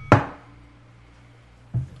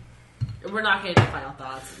 We're not going to do final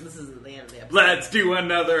thoughts. This is the end of the episode. Let's do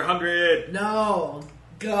another 100. No.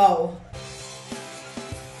 Go.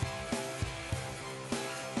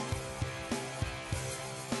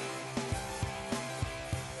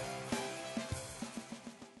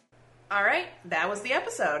 All right, that was the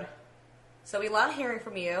episode. So we love hearing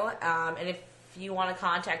from you, and if you want to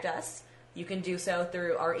contact us, you can do so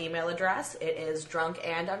through our email address. It is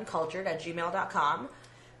drunkanduncultured@gmail.com.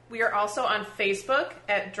 We are also on Facebook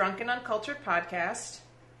at Drunken Uncultured Podcast,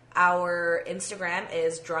 Our Instagram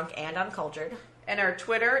is Drunk and Uncultured. and our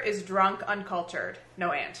Twitter is Drunk Uncultured.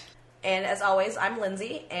 No and. And as always, I'm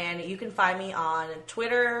Lindsay, and you can find me on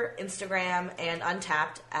Twitter, Instagram, and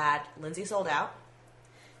Untapped at Lindsay Sold Out.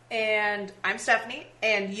 And I'm Stephanie,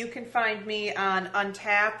 and you can find me on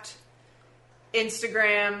Untapped,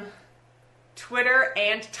 Instagram, Twitter,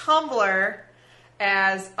 and Tumblr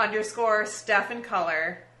as _Steph in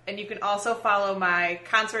Color. And you can also follow my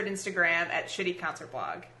concert Instagram at Shitty Concert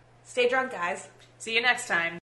Blog. Stay drunk, guys. See you next time.